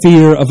have a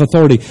fear of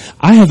authority.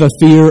 I have a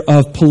fear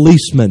of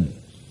policemen.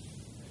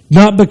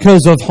 Not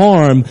because of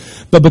harm,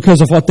 but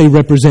because of what they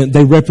represent.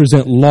 They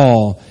represent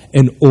law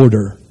and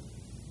order.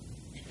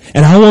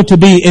 And I want to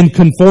be in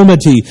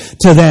conformity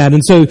to that.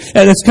 And so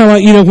that's kind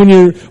of like,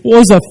 what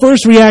was the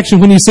first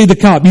reaction when you see the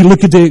cop? You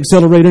look at the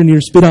accelerator and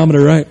your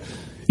speedometer, right?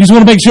 You just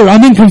want to make sure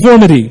I'm in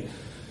conformity,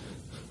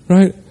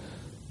 right?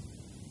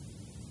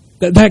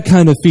 That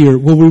kind of fear,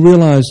 well, we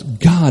realize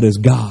God is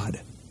God,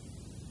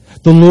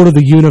 the Lord of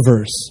the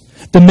universe,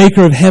 the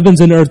maker of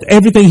heavens and earth.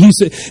 Everything He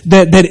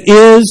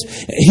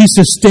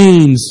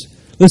sustains.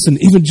 Listen,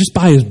 even just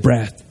by His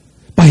breath,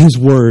 by His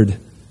word.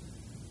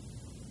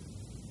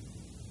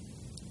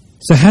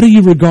 So how do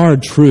you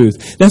regard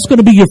truth? That's going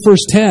to be your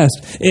first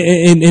test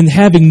in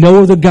having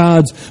no other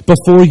gods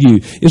before you,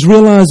 is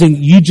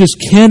realizing you just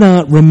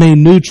cannot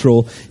remain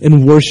neutral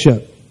in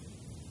worship.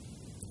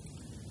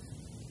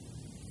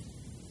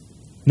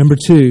 Number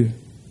 2,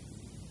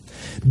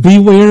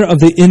 beware of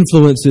the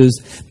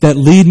influences that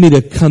lead me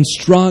to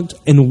construct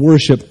and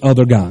worship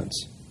other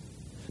gods.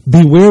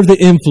 Beware of the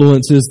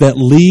influences that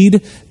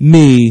lead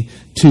me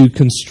to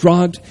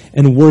construct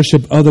and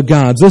worship other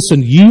gods.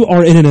 Listen, you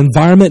are in an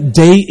environment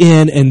day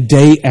in and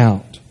day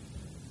out.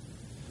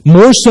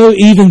 More so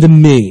even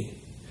than me.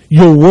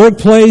 Your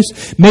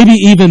workplace, maybe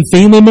even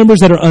family members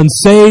that are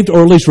unsaved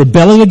or at least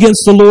rebelling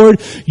against the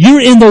Lord.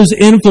 You're in those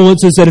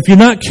influences that if you're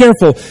not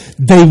careful,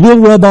 they will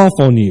rub off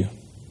on you.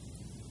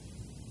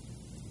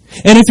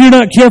 And if you're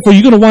not careful,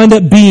 you're going to wind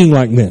up being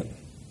like them.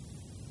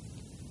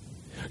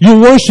 Your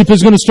worship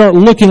is going to start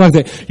looking like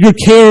that. Your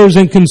cares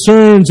and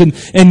concerns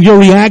and your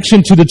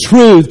reaction to the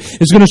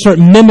truth is going to start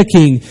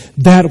mimicking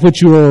that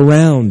which you are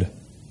around.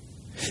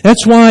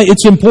 That's why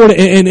it's important.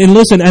 And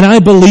listen, and I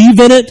believe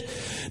in it,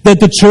 that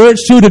the church,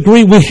 to a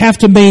degree, we have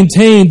to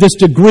maintain this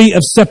degree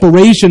of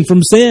separation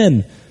from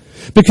sin.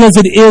 Because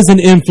it is an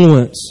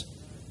influence.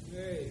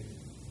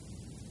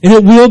 And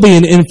it will be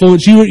an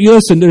influence. You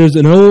listen, there's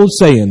an old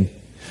saying,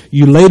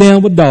 you lay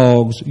down with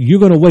dogs, you're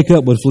going to wake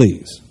up with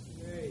fleas.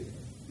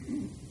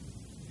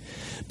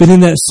 But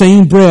in that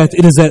same breath,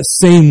 it is that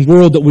same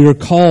world that we are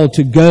called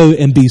to go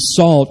and be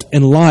salt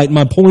and light.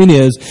 My point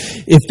is,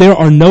 if there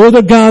are no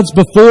other gods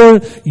before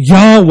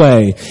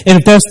Yahweh, and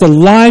if that's the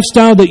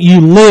lifestyle that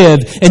you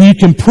live, and you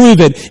can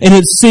prove it, and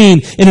it's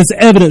seen, and it's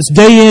evidence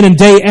day in and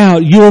day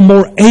out, you are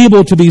more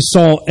able to be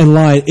salt and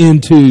light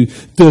into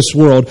this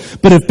world.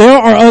 But if there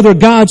are other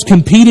gods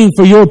competing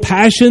for your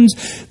passions,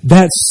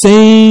 that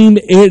same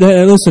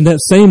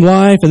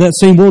life and that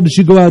same world that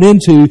you go out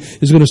into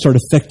is going to start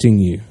affecting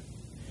you.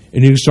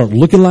 And you're going to start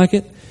looking like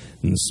it,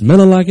 and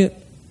smelling like it,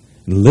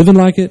 and living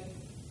like it,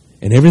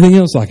 and everything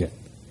else like it.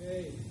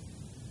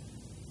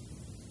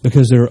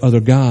 Because there are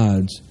other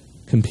gods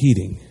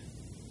competing.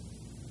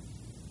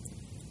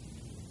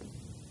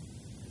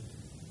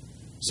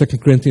 2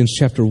 Corinthians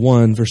chapter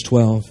 1, verse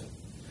 12.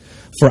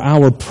 For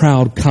our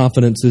proud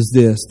confidence is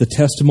this, the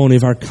testimony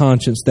of our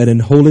conscience, that in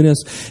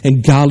holiness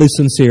and godly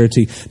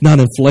sincerity, not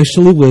in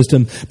fleshly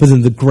wisdom, but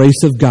in the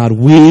grace of God,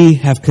 we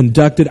have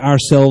conducted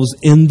ourselves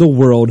in the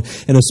world,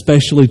 and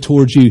especially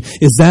towards you.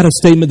 Is that a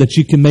statement that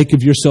you can make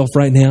of yourself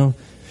right now?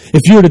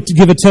 If you were to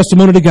give a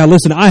testimony to God,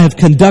 listen, I have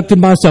conducted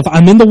myself.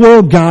 I'm in the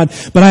world, God,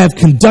 but I have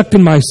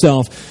conducted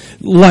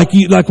myself like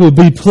would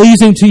be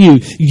pleasing to you.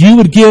 You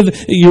would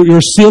give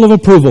your seal of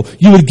approval.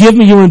 You would give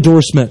me your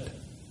endorsement.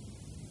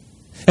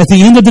 At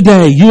the end of the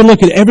day, you would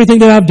look at everything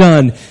that I've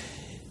done,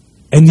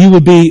 and you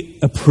would be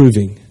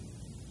approving.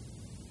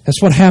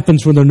 That's what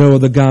happens when there are no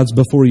other gods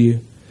before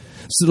you.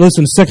 So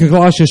listen, 2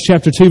 Colossians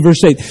chapter 2,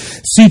 verse 8.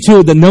 See to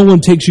it that no one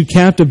takes you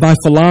captive by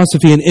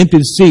philosophy and empty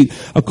deceit,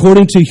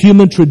 according to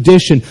human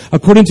tradition,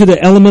 according to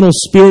the elemental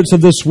spirits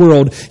of this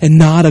world, and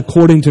not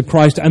according to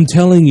Christ. I'm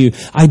telling you,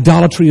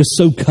 idolatry is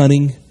so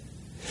cunning.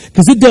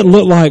 Because it doesn't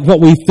look like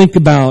what we think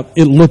about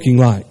it looking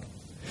like.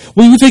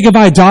 When you think of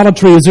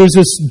idolatry, is there's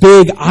this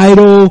big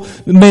idol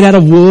made out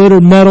of wood or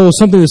metal,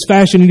 something that's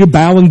fashioned and you're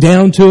bowing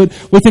down to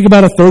it. We think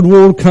about a third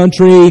world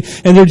country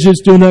and they're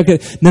just doing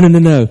that.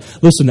 No.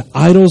 Listen,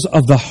 idols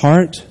of the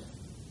heart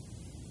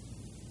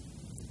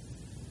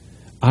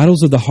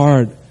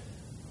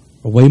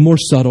are way more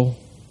subtle,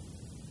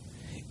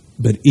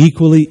 but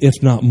equally,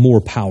 if not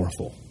more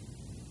powerful.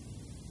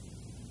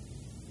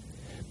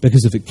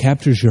 Because if it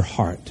captures your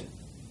heart,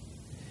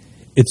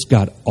 it's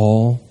got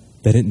all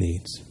that it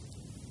needs.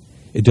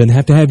 It doesn't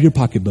have to have your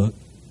pocketbook.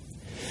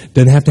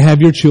 Doesn't have to have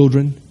your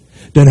children.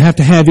 Doesn't have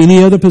to have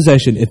any other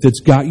possession. If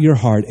it's got your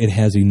heart, it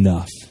has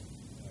enough.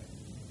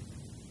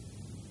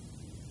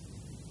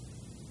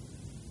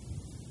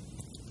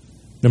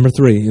 Number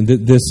 3, and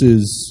this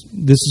is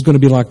going to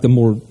be like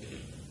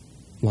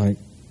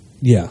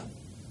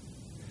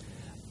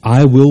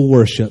I will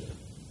worship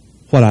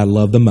what I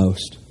love the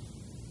most.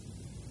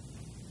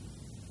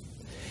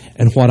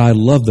 And what I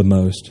love the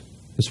most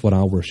is what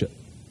I'll worship.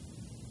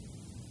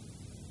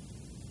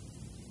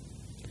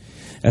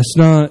 That's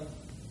not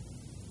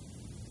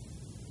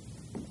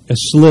a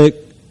slick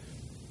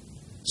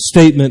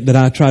statement that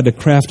I tried to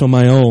craft on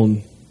my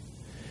own.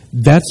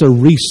 That's a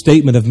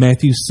restatement of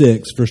Matthew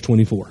 6, verse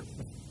 24.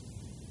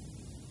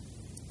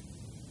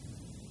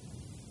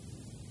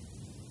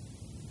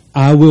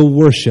 I will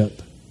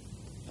worship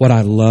what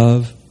I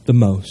love the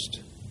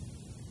most.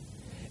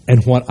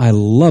 And what I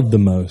love the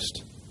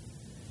most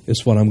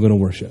is what I'm going to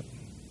worship.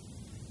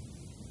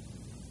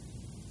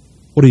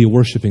 What are you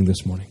worshiping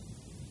this morning?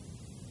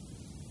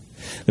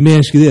 Let me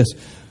ask you this.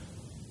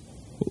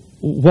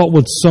 What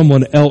would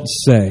someone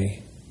else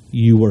say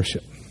you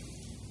worship?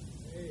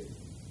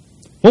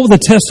 What would the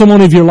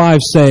testimony of your life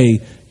say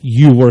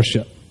you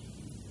worship?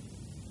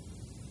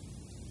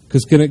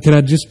 Because can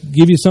I just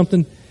give you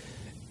something?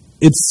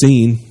 It's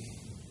seen.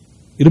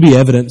 It'll be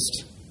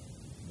evidenced.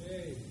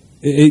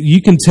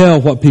 You can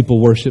tell what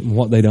people worship and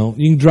what they don't.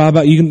 You can drive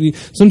by.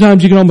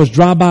 Sometimes you can almost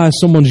drive by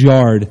someone's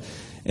yard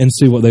and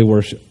see what they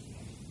worship.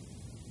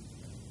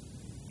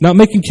 Not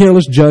making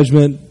careless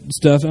judgment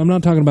stuff. I'm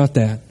not talking about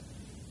that.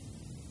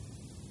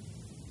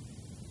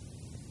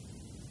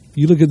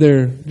 You look at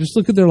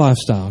their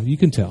lifestyle. You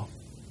can tell.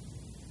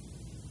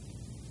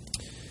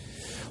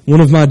 One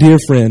of my dear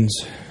friends,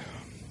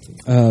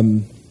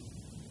 the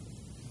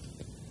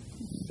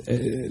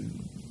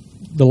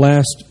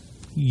last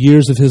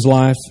years of his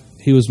life,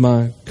 he was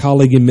my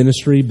colleague in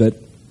ministry, but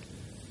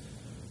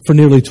for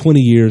nearly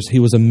 20 years, he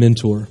was a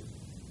mentor.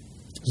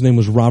 His name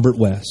was Robert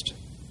West.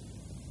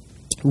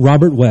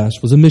 Robert West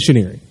was a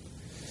missionary.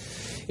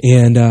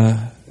 And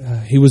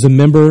he was a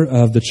member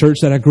of the church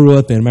that I grew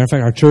up in. Matter of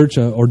fact, our church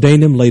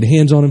ordained him, laid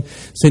hands on him,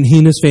 sent he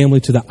and his family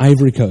to the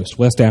Ivory Coast,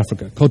 West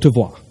Africa, Côte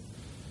d'Ivoire.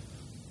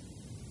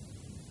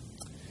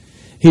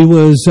 He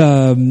was,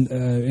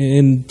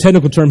 in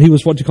technical term, he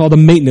was what you call a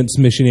maintenance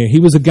missionary.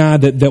 He was a guy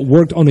that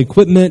worked on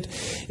equipment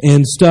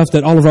and stuff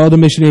that all of our other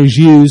missionaries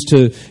used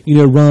to,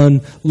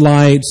 run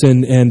lights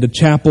and the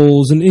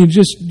chapels. And he was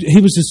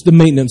just the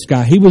maintenance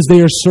guy. He was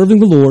there serving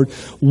the Lord,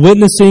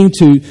 witnessing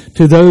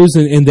to those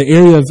in the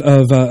area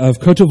of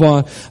Côte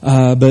d'Ivoire.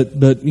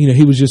 But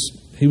he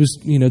was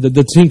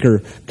the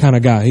tinker kind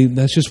of guy.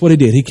 That's just what he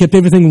did. He kept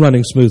everything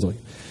running smoothly.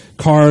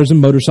 Cars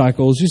and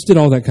motorcycles, just did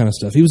all that kind of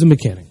stuff. He was a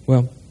mechanic.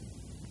 Well,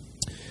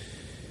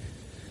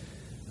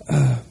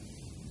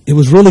 it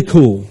was really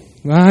cool.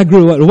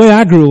 The way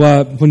I grew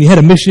up, when you had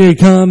a missionary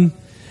come,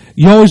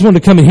 you always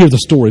wanted to come and hear the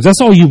stories.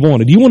 That's all you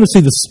wanted. You want to see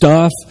the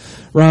stuff,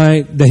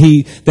 right, that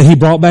he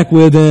brought back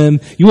with him.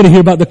 You want to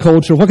hear about the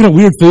culture. What kind of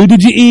weird food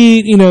did you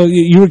eat?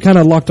 You were kind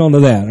of locked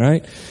onto that,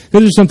 right?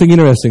 Because there's something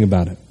interesting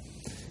about it.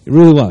 It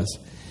really was.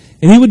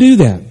 And he would do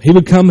that. He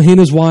would come, he and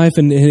his wife,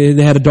 and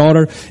they had a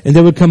daughter, and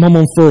they would come home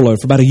on furlough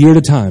for about a year at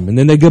a time. And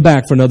then they'd go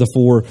back for another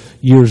 4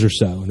 years or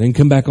so, and then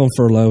come back on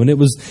furlough. And it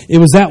was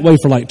that way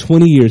for like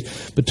 20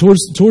 years. But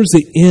towards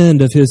the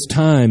end of his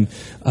time,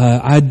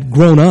 I'd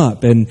grown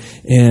up, and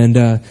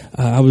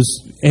I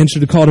was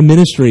answered a call to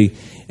ministry,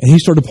 and he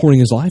started pouring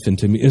his life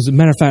into me. As a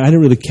matter of fact, I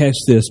didn't really catch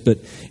this, but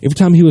every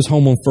time he was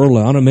home on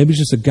furlough, I don't know, maybe it's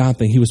just a God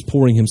thing, he was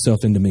pouring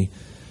himself into me.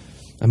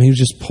 I mean, he was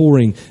just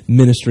pouring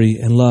ministry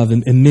and love.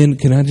 And men,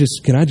 can I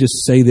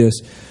just say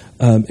this,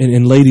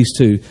 and ladies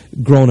too,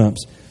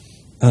 grown-ups,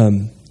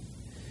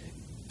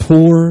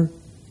 pour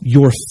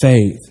your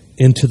faith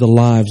into the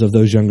lives of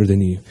those younger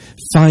than you.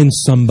 Find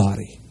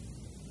somebody.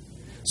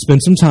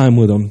 Spend some time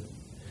with them.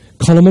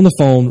 Call them on the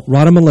phone,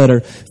 write them a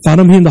letter, find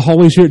them here in the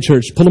hallways here at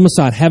church, pull them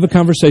aside, have a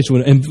conversation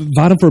with them,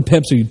 invite them for a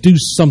Pepsi, do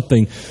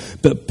something,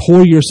 but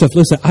pour yourself.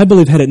 Listen, I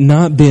believe had it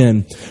not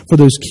been for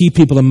those key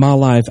people in my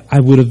life,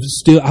 I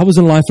was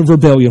in a life of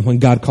rebellion when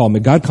God called me.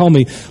 God called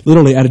me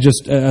literally out of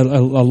just a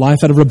life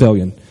out of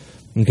rebellion.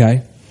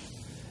 Okay?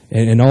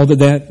 and all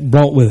that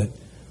brought with it.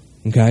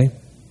 Okay?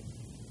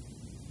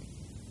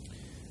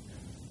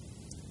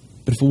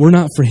 But if it were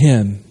not for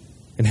Him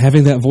and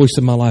having that voice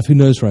in my life, who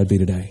knows where I'd be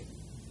today?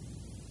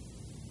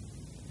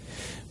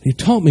 He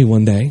taught me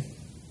one day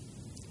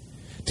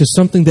to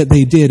something that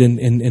they did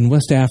in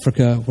West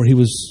Africa where he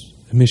was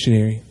a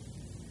missionary.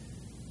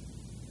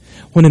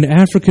 When an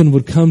African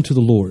would come to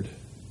the Lord,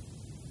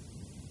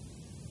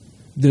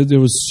 there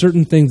was a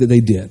certain thing that they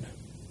did.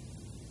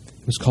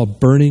 It was called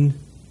burning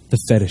the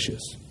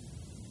fetishes.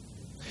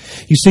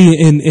 You see,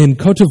 in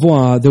Côte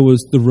d'Ivoire, there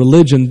was the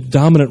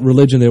dominant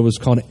religion there was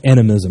called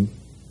animism.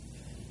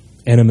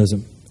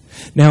 Animism.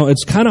 Now,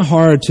 it's kind of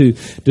hard to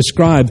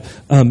describe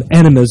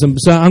animism,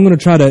 so I'm going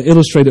to try to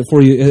illustrate it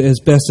for you as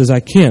best as I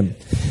can.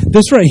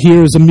 This right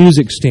here is a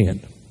music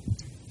stand.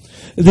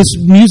 This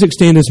music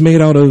stand is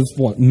made out of,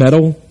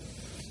 metal,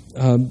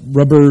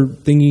 rubber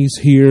thingies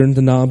here, and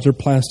the knobs are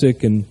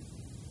plastic, and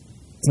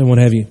what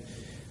have you.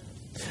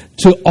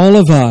 To all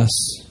of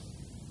us,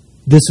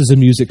 this is a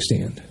music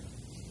stand.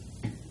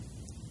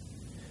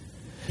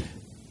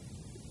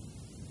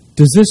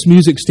 Does this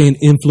music stand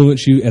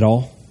influence you at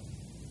all?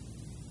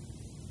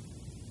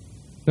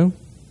 No?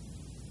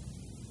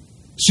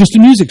 It's just a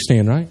music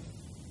stand, right?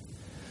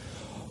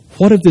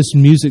 What if this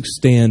music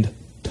stand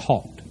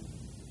talked?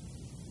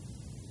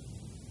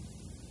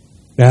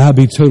 Now, that'd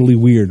be totally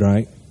weird,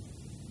 right?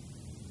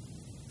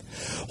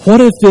 What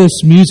if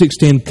this music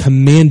stand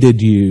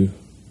commanded you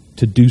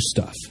to do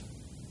stuff?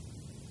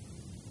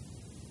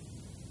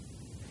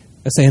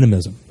 That's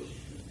animism.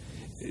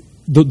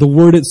 The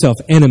word itself,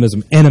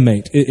 animism,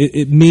 animate,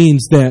 it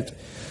means that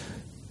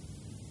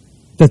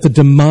the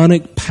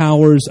demonic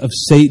powers of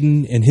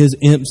Satan and his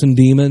imps and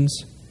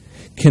demons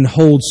can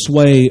hold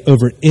sway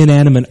over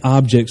inanimate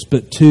objects,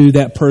 but to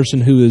that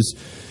person who is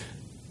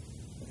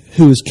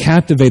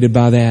captivated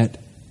by that,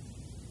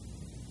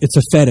 it's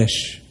a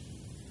fetish,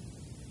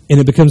 and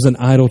it becomes an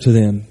idol to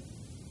them.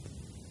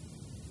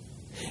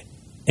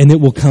 And it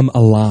will come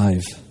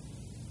alive.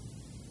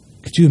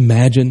 Could you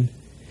imagine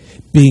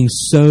being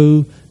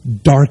so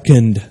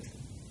darkened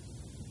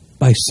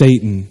by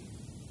Satan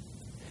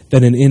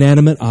that an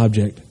inanimate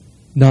object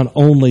not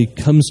only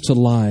comes to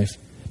life,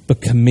 but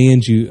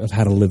commands you of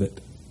how to live it?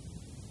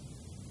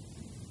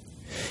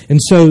 And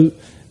so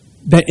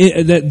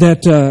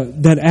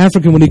that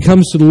African, when he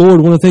comes to the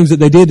Lord, one of the things that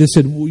they did, they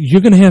said, you're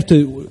going to have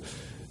to,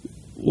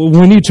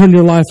 when you turn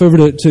your life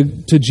over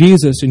to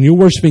Jesus and you're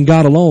worshiping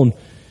God alone,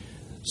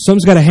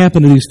 something's got to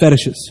happen to these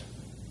fetishes.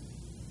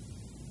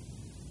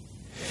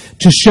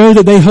 To show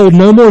that they hold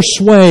no more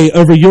sway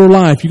over your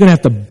life, you're going to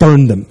have to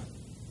burn them.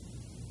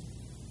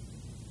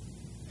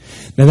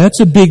 Now that's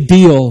a big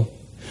deal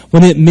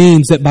when it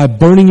means that by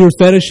burning your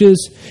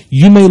fetishes,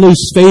 you may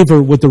lose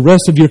favor with the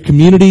rest of your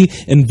community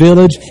and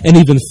village and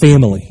even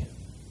family.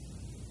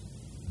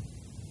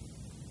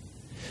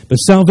 But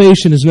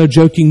salvation is no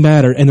joking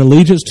matter, and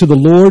allegiance to the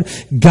Lord,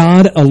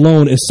 God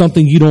alone, is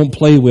something you don't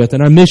play with.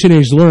 And our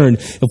missionaries learn,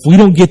 if we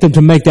don't get them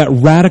to make that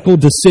radical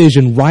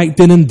decision right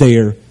then and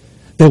there,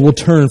 they will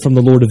turn from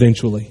the Lord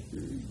eventually.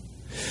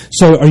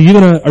 So are you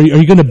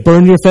going to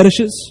burn your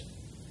fetishes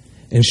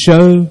and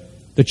show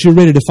that you're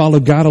ready to follow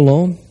God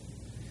alone?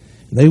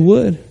 They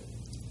would.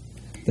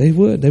 They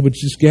would. They would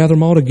just gather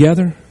them all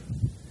together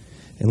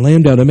and lay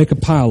them down and make a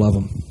pile of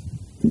them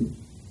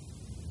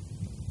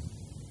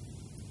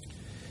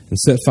and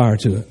set fire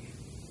to it.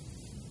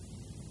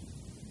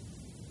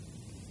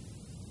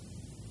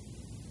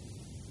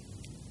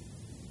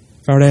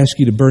 If I were to ask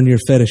you to burn your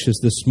fetishes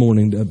this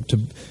morning,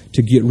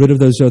 to get rid of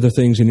those other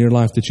things in your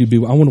life that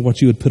I wonder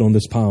what you would put on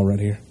this pile right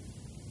here.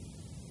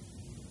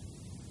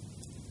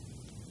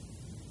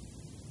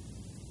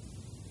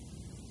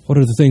 What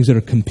are the things that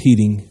are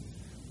competing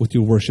with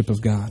your worship of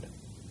God?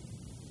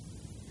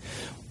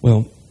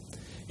 Well,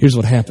 here's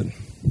what happened.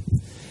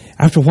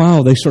 After a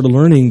while, they started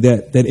learning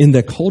that in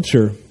their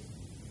culture,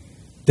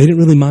 they didn't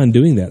really mind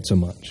doing that so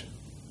much.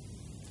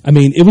 I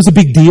mean, it was a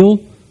big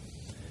deal,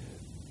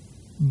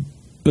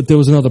 but there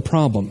was another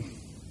problem.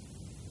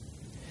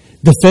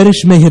 The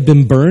fetish may have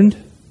been burned,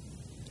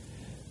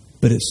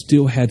 but it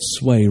still had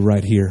sway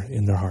right here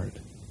in their heart.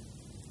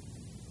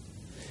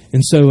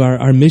 And so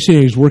our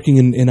missionaries working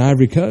in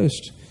Ivory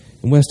Coast,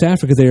 in West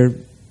Africa, they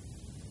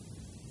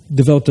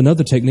developed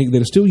another technique that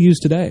is still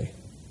used today.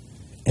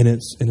 And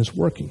it's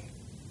working.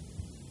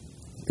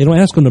 They don't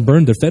ask them to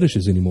burn their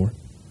fetishes anymore.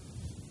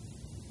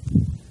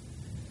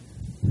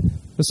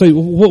 Let's say,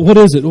 what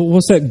is it?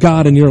 What's that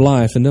God in your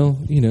life? And they'll,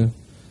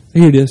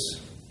 here it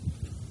is.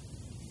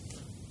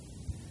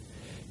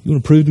 You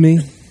want to prove to me?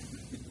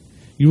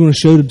 You want to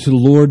show to the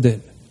Lord that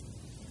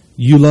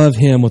you love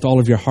Him with all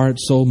of your heart,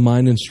 soul,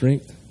 mind, and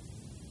strength?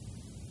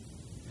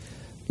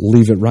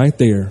 Leave it right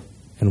there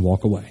and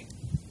walk away.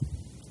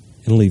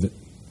 And leave it.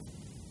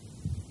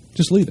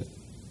 Just leave it.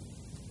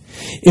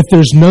 If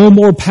there's no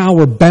more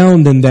power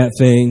bound in that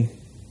thing,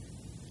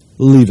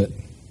 leave it.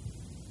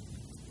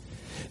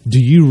 Do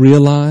you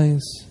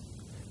realize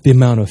the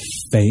amount of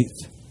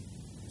faith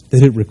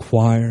that it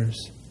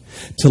requires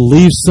to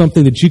leave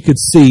something that you could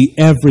see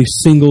every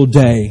single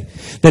day.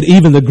 That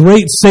even the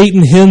great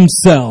Satan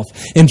himself,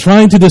 in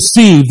trying to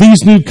deceive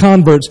these new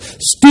converts,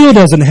 still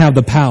doesn't have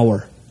the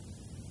power.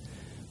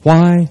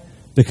 Why?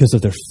 Because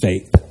of their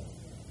faith.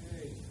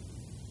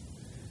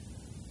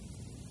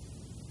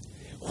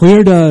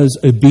 Where does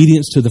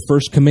obedience to the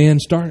first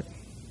command start?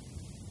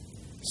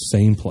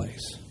 Same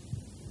place.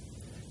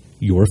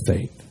 Your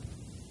faith.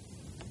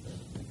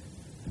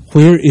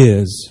 Where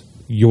is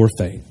your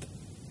faith?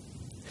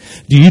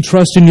 Do you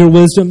trust in your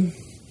wisdom?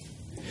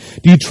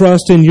 Do you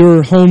trust in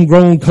your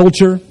homegrown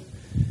culture?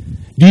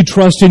 Do you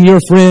trust in your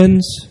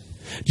friends?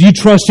 Do you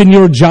trust in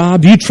your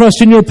job? Do you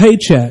trust in your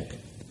paycheck?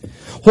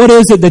 What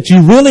is it that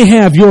you really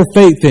have your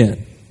faith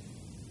in?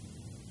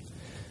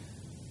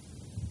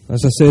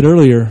 As I said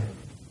earlier,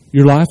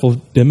 your life will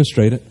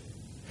demonstrate it.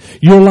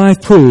 Your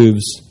life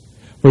proves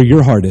where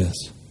your heart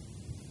is.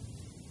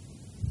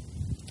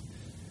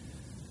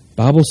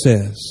 Bible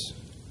says,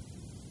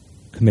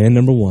 command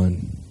number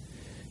 1,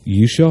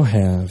 you shall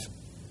have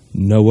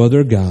no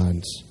other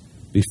gods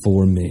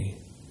before me.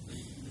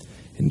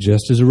 And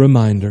just as a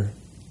reminder,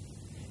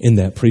 in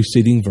that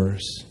preceding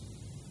verse,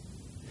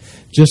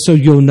 just so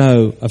you'll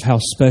know of how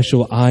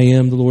special I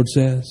am, the Lord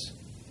says,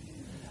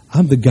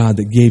 I'm the God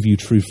that gave you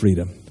true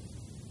freedom.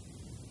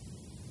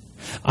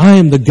 I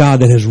am the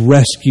God that has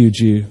rescued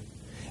you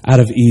out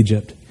of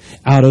Egypt,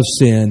 out of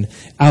sin,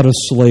 out of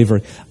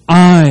slavery.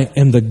 I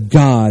am the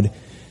God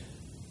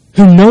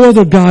whom no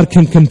other God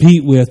can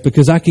compete with,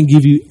 because I can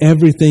give you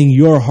everything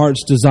your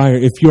heart's desire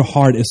if your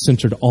heart is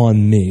centered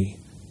on me.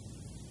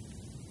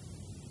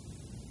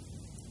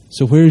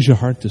 So where is your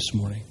heart this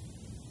morning?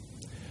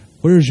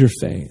 Where is your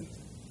faith?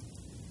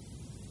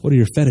 What are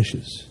your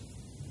fetishes?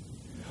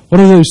 What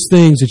are those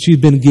things that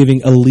you've been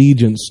giving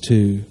allegiance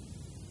to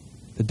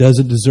that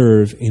doesn't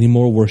deserve any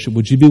more worship?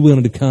 Would you be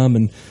willing to come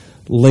and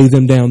lay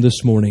them down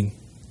this morning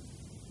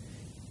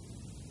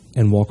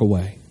and walk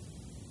away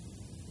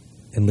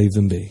and leave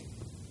them be?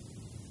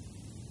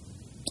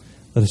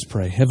 Let us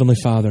pray. Heavenly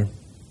Father,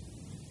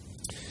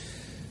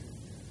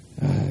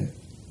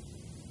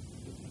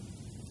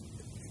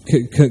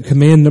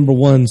 command number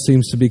 1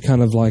 seems to be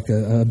kind of like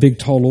a big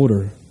tall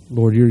order.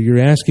 Lord, you're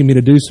asking me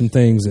to do some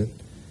things that,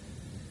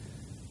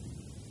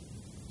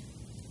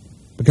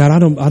 but God, I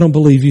don't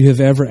believe you have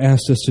ever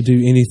asked us to do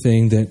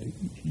anything that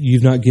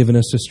you've not given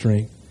us the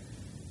strength.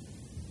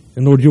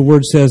 And Lord, your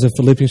word says in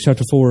Philippians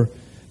chapter 4,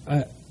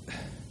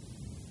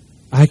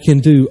 I can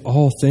do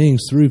all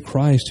things through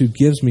Christ who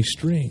gives me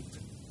strength.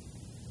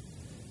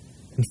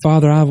 And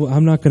Father,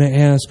 I'm not going to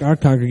ask our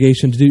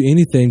congregation to do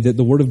anything that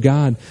the Word of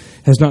God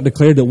has not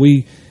declared that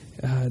we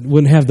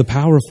wouldn't have the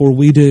power for.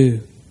 We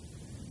do.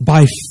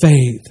 By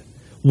faith,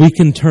 we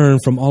can turn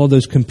from all of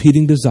those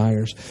competing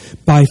desires.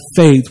 By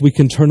faith, we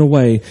can turn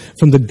away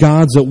from the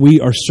gods that we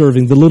are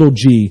serving, the little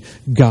g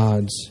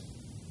gods,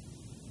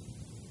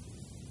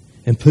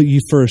 and put you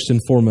first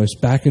and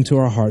foremost back into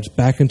our hearts,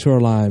 back into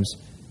our lives.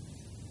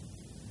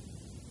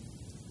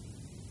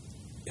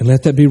 And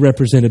let that be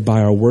represented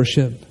by our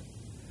worship,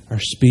 our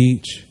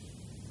speech,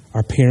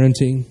 our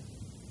parenting,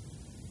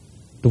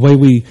 the way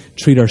we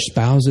treat our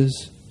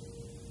spouses,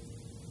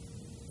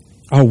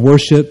 our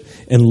worship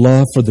and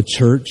love for the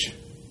church.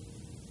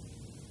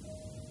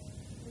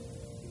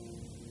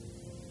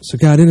 So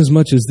God, in as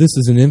much as this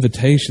is an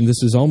invitation,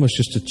 this is almost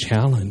just a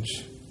challenge.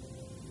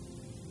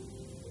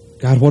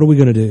 God, what are we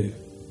going to do?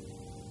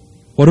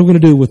 What are we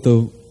going to do with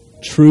the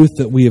truth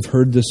that we have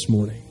heard this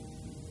morning?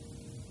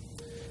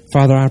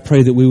 Father, I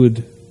pray that we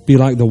would be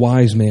like the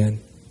wise man.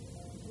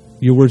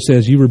 Your word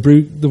says, you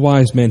rebuke the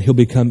wise man, he'll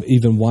become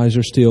even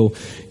wiser still.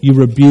 You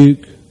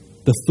rebuke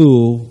the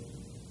fool,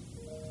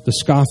 the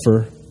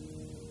scoffer,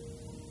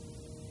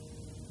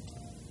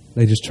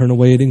 they just turn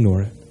away and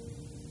ignore it.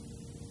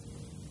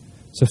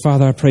 So,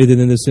 Father, I pray that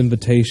in this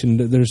invitation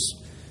that there's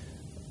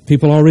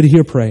people already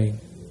here praying.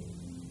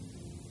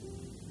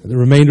 The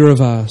remainder of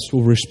us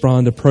will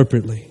respond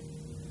appropriately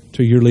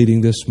to your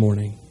leading this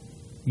morning.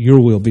 Your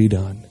will be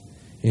done.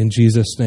 In Jesus' name.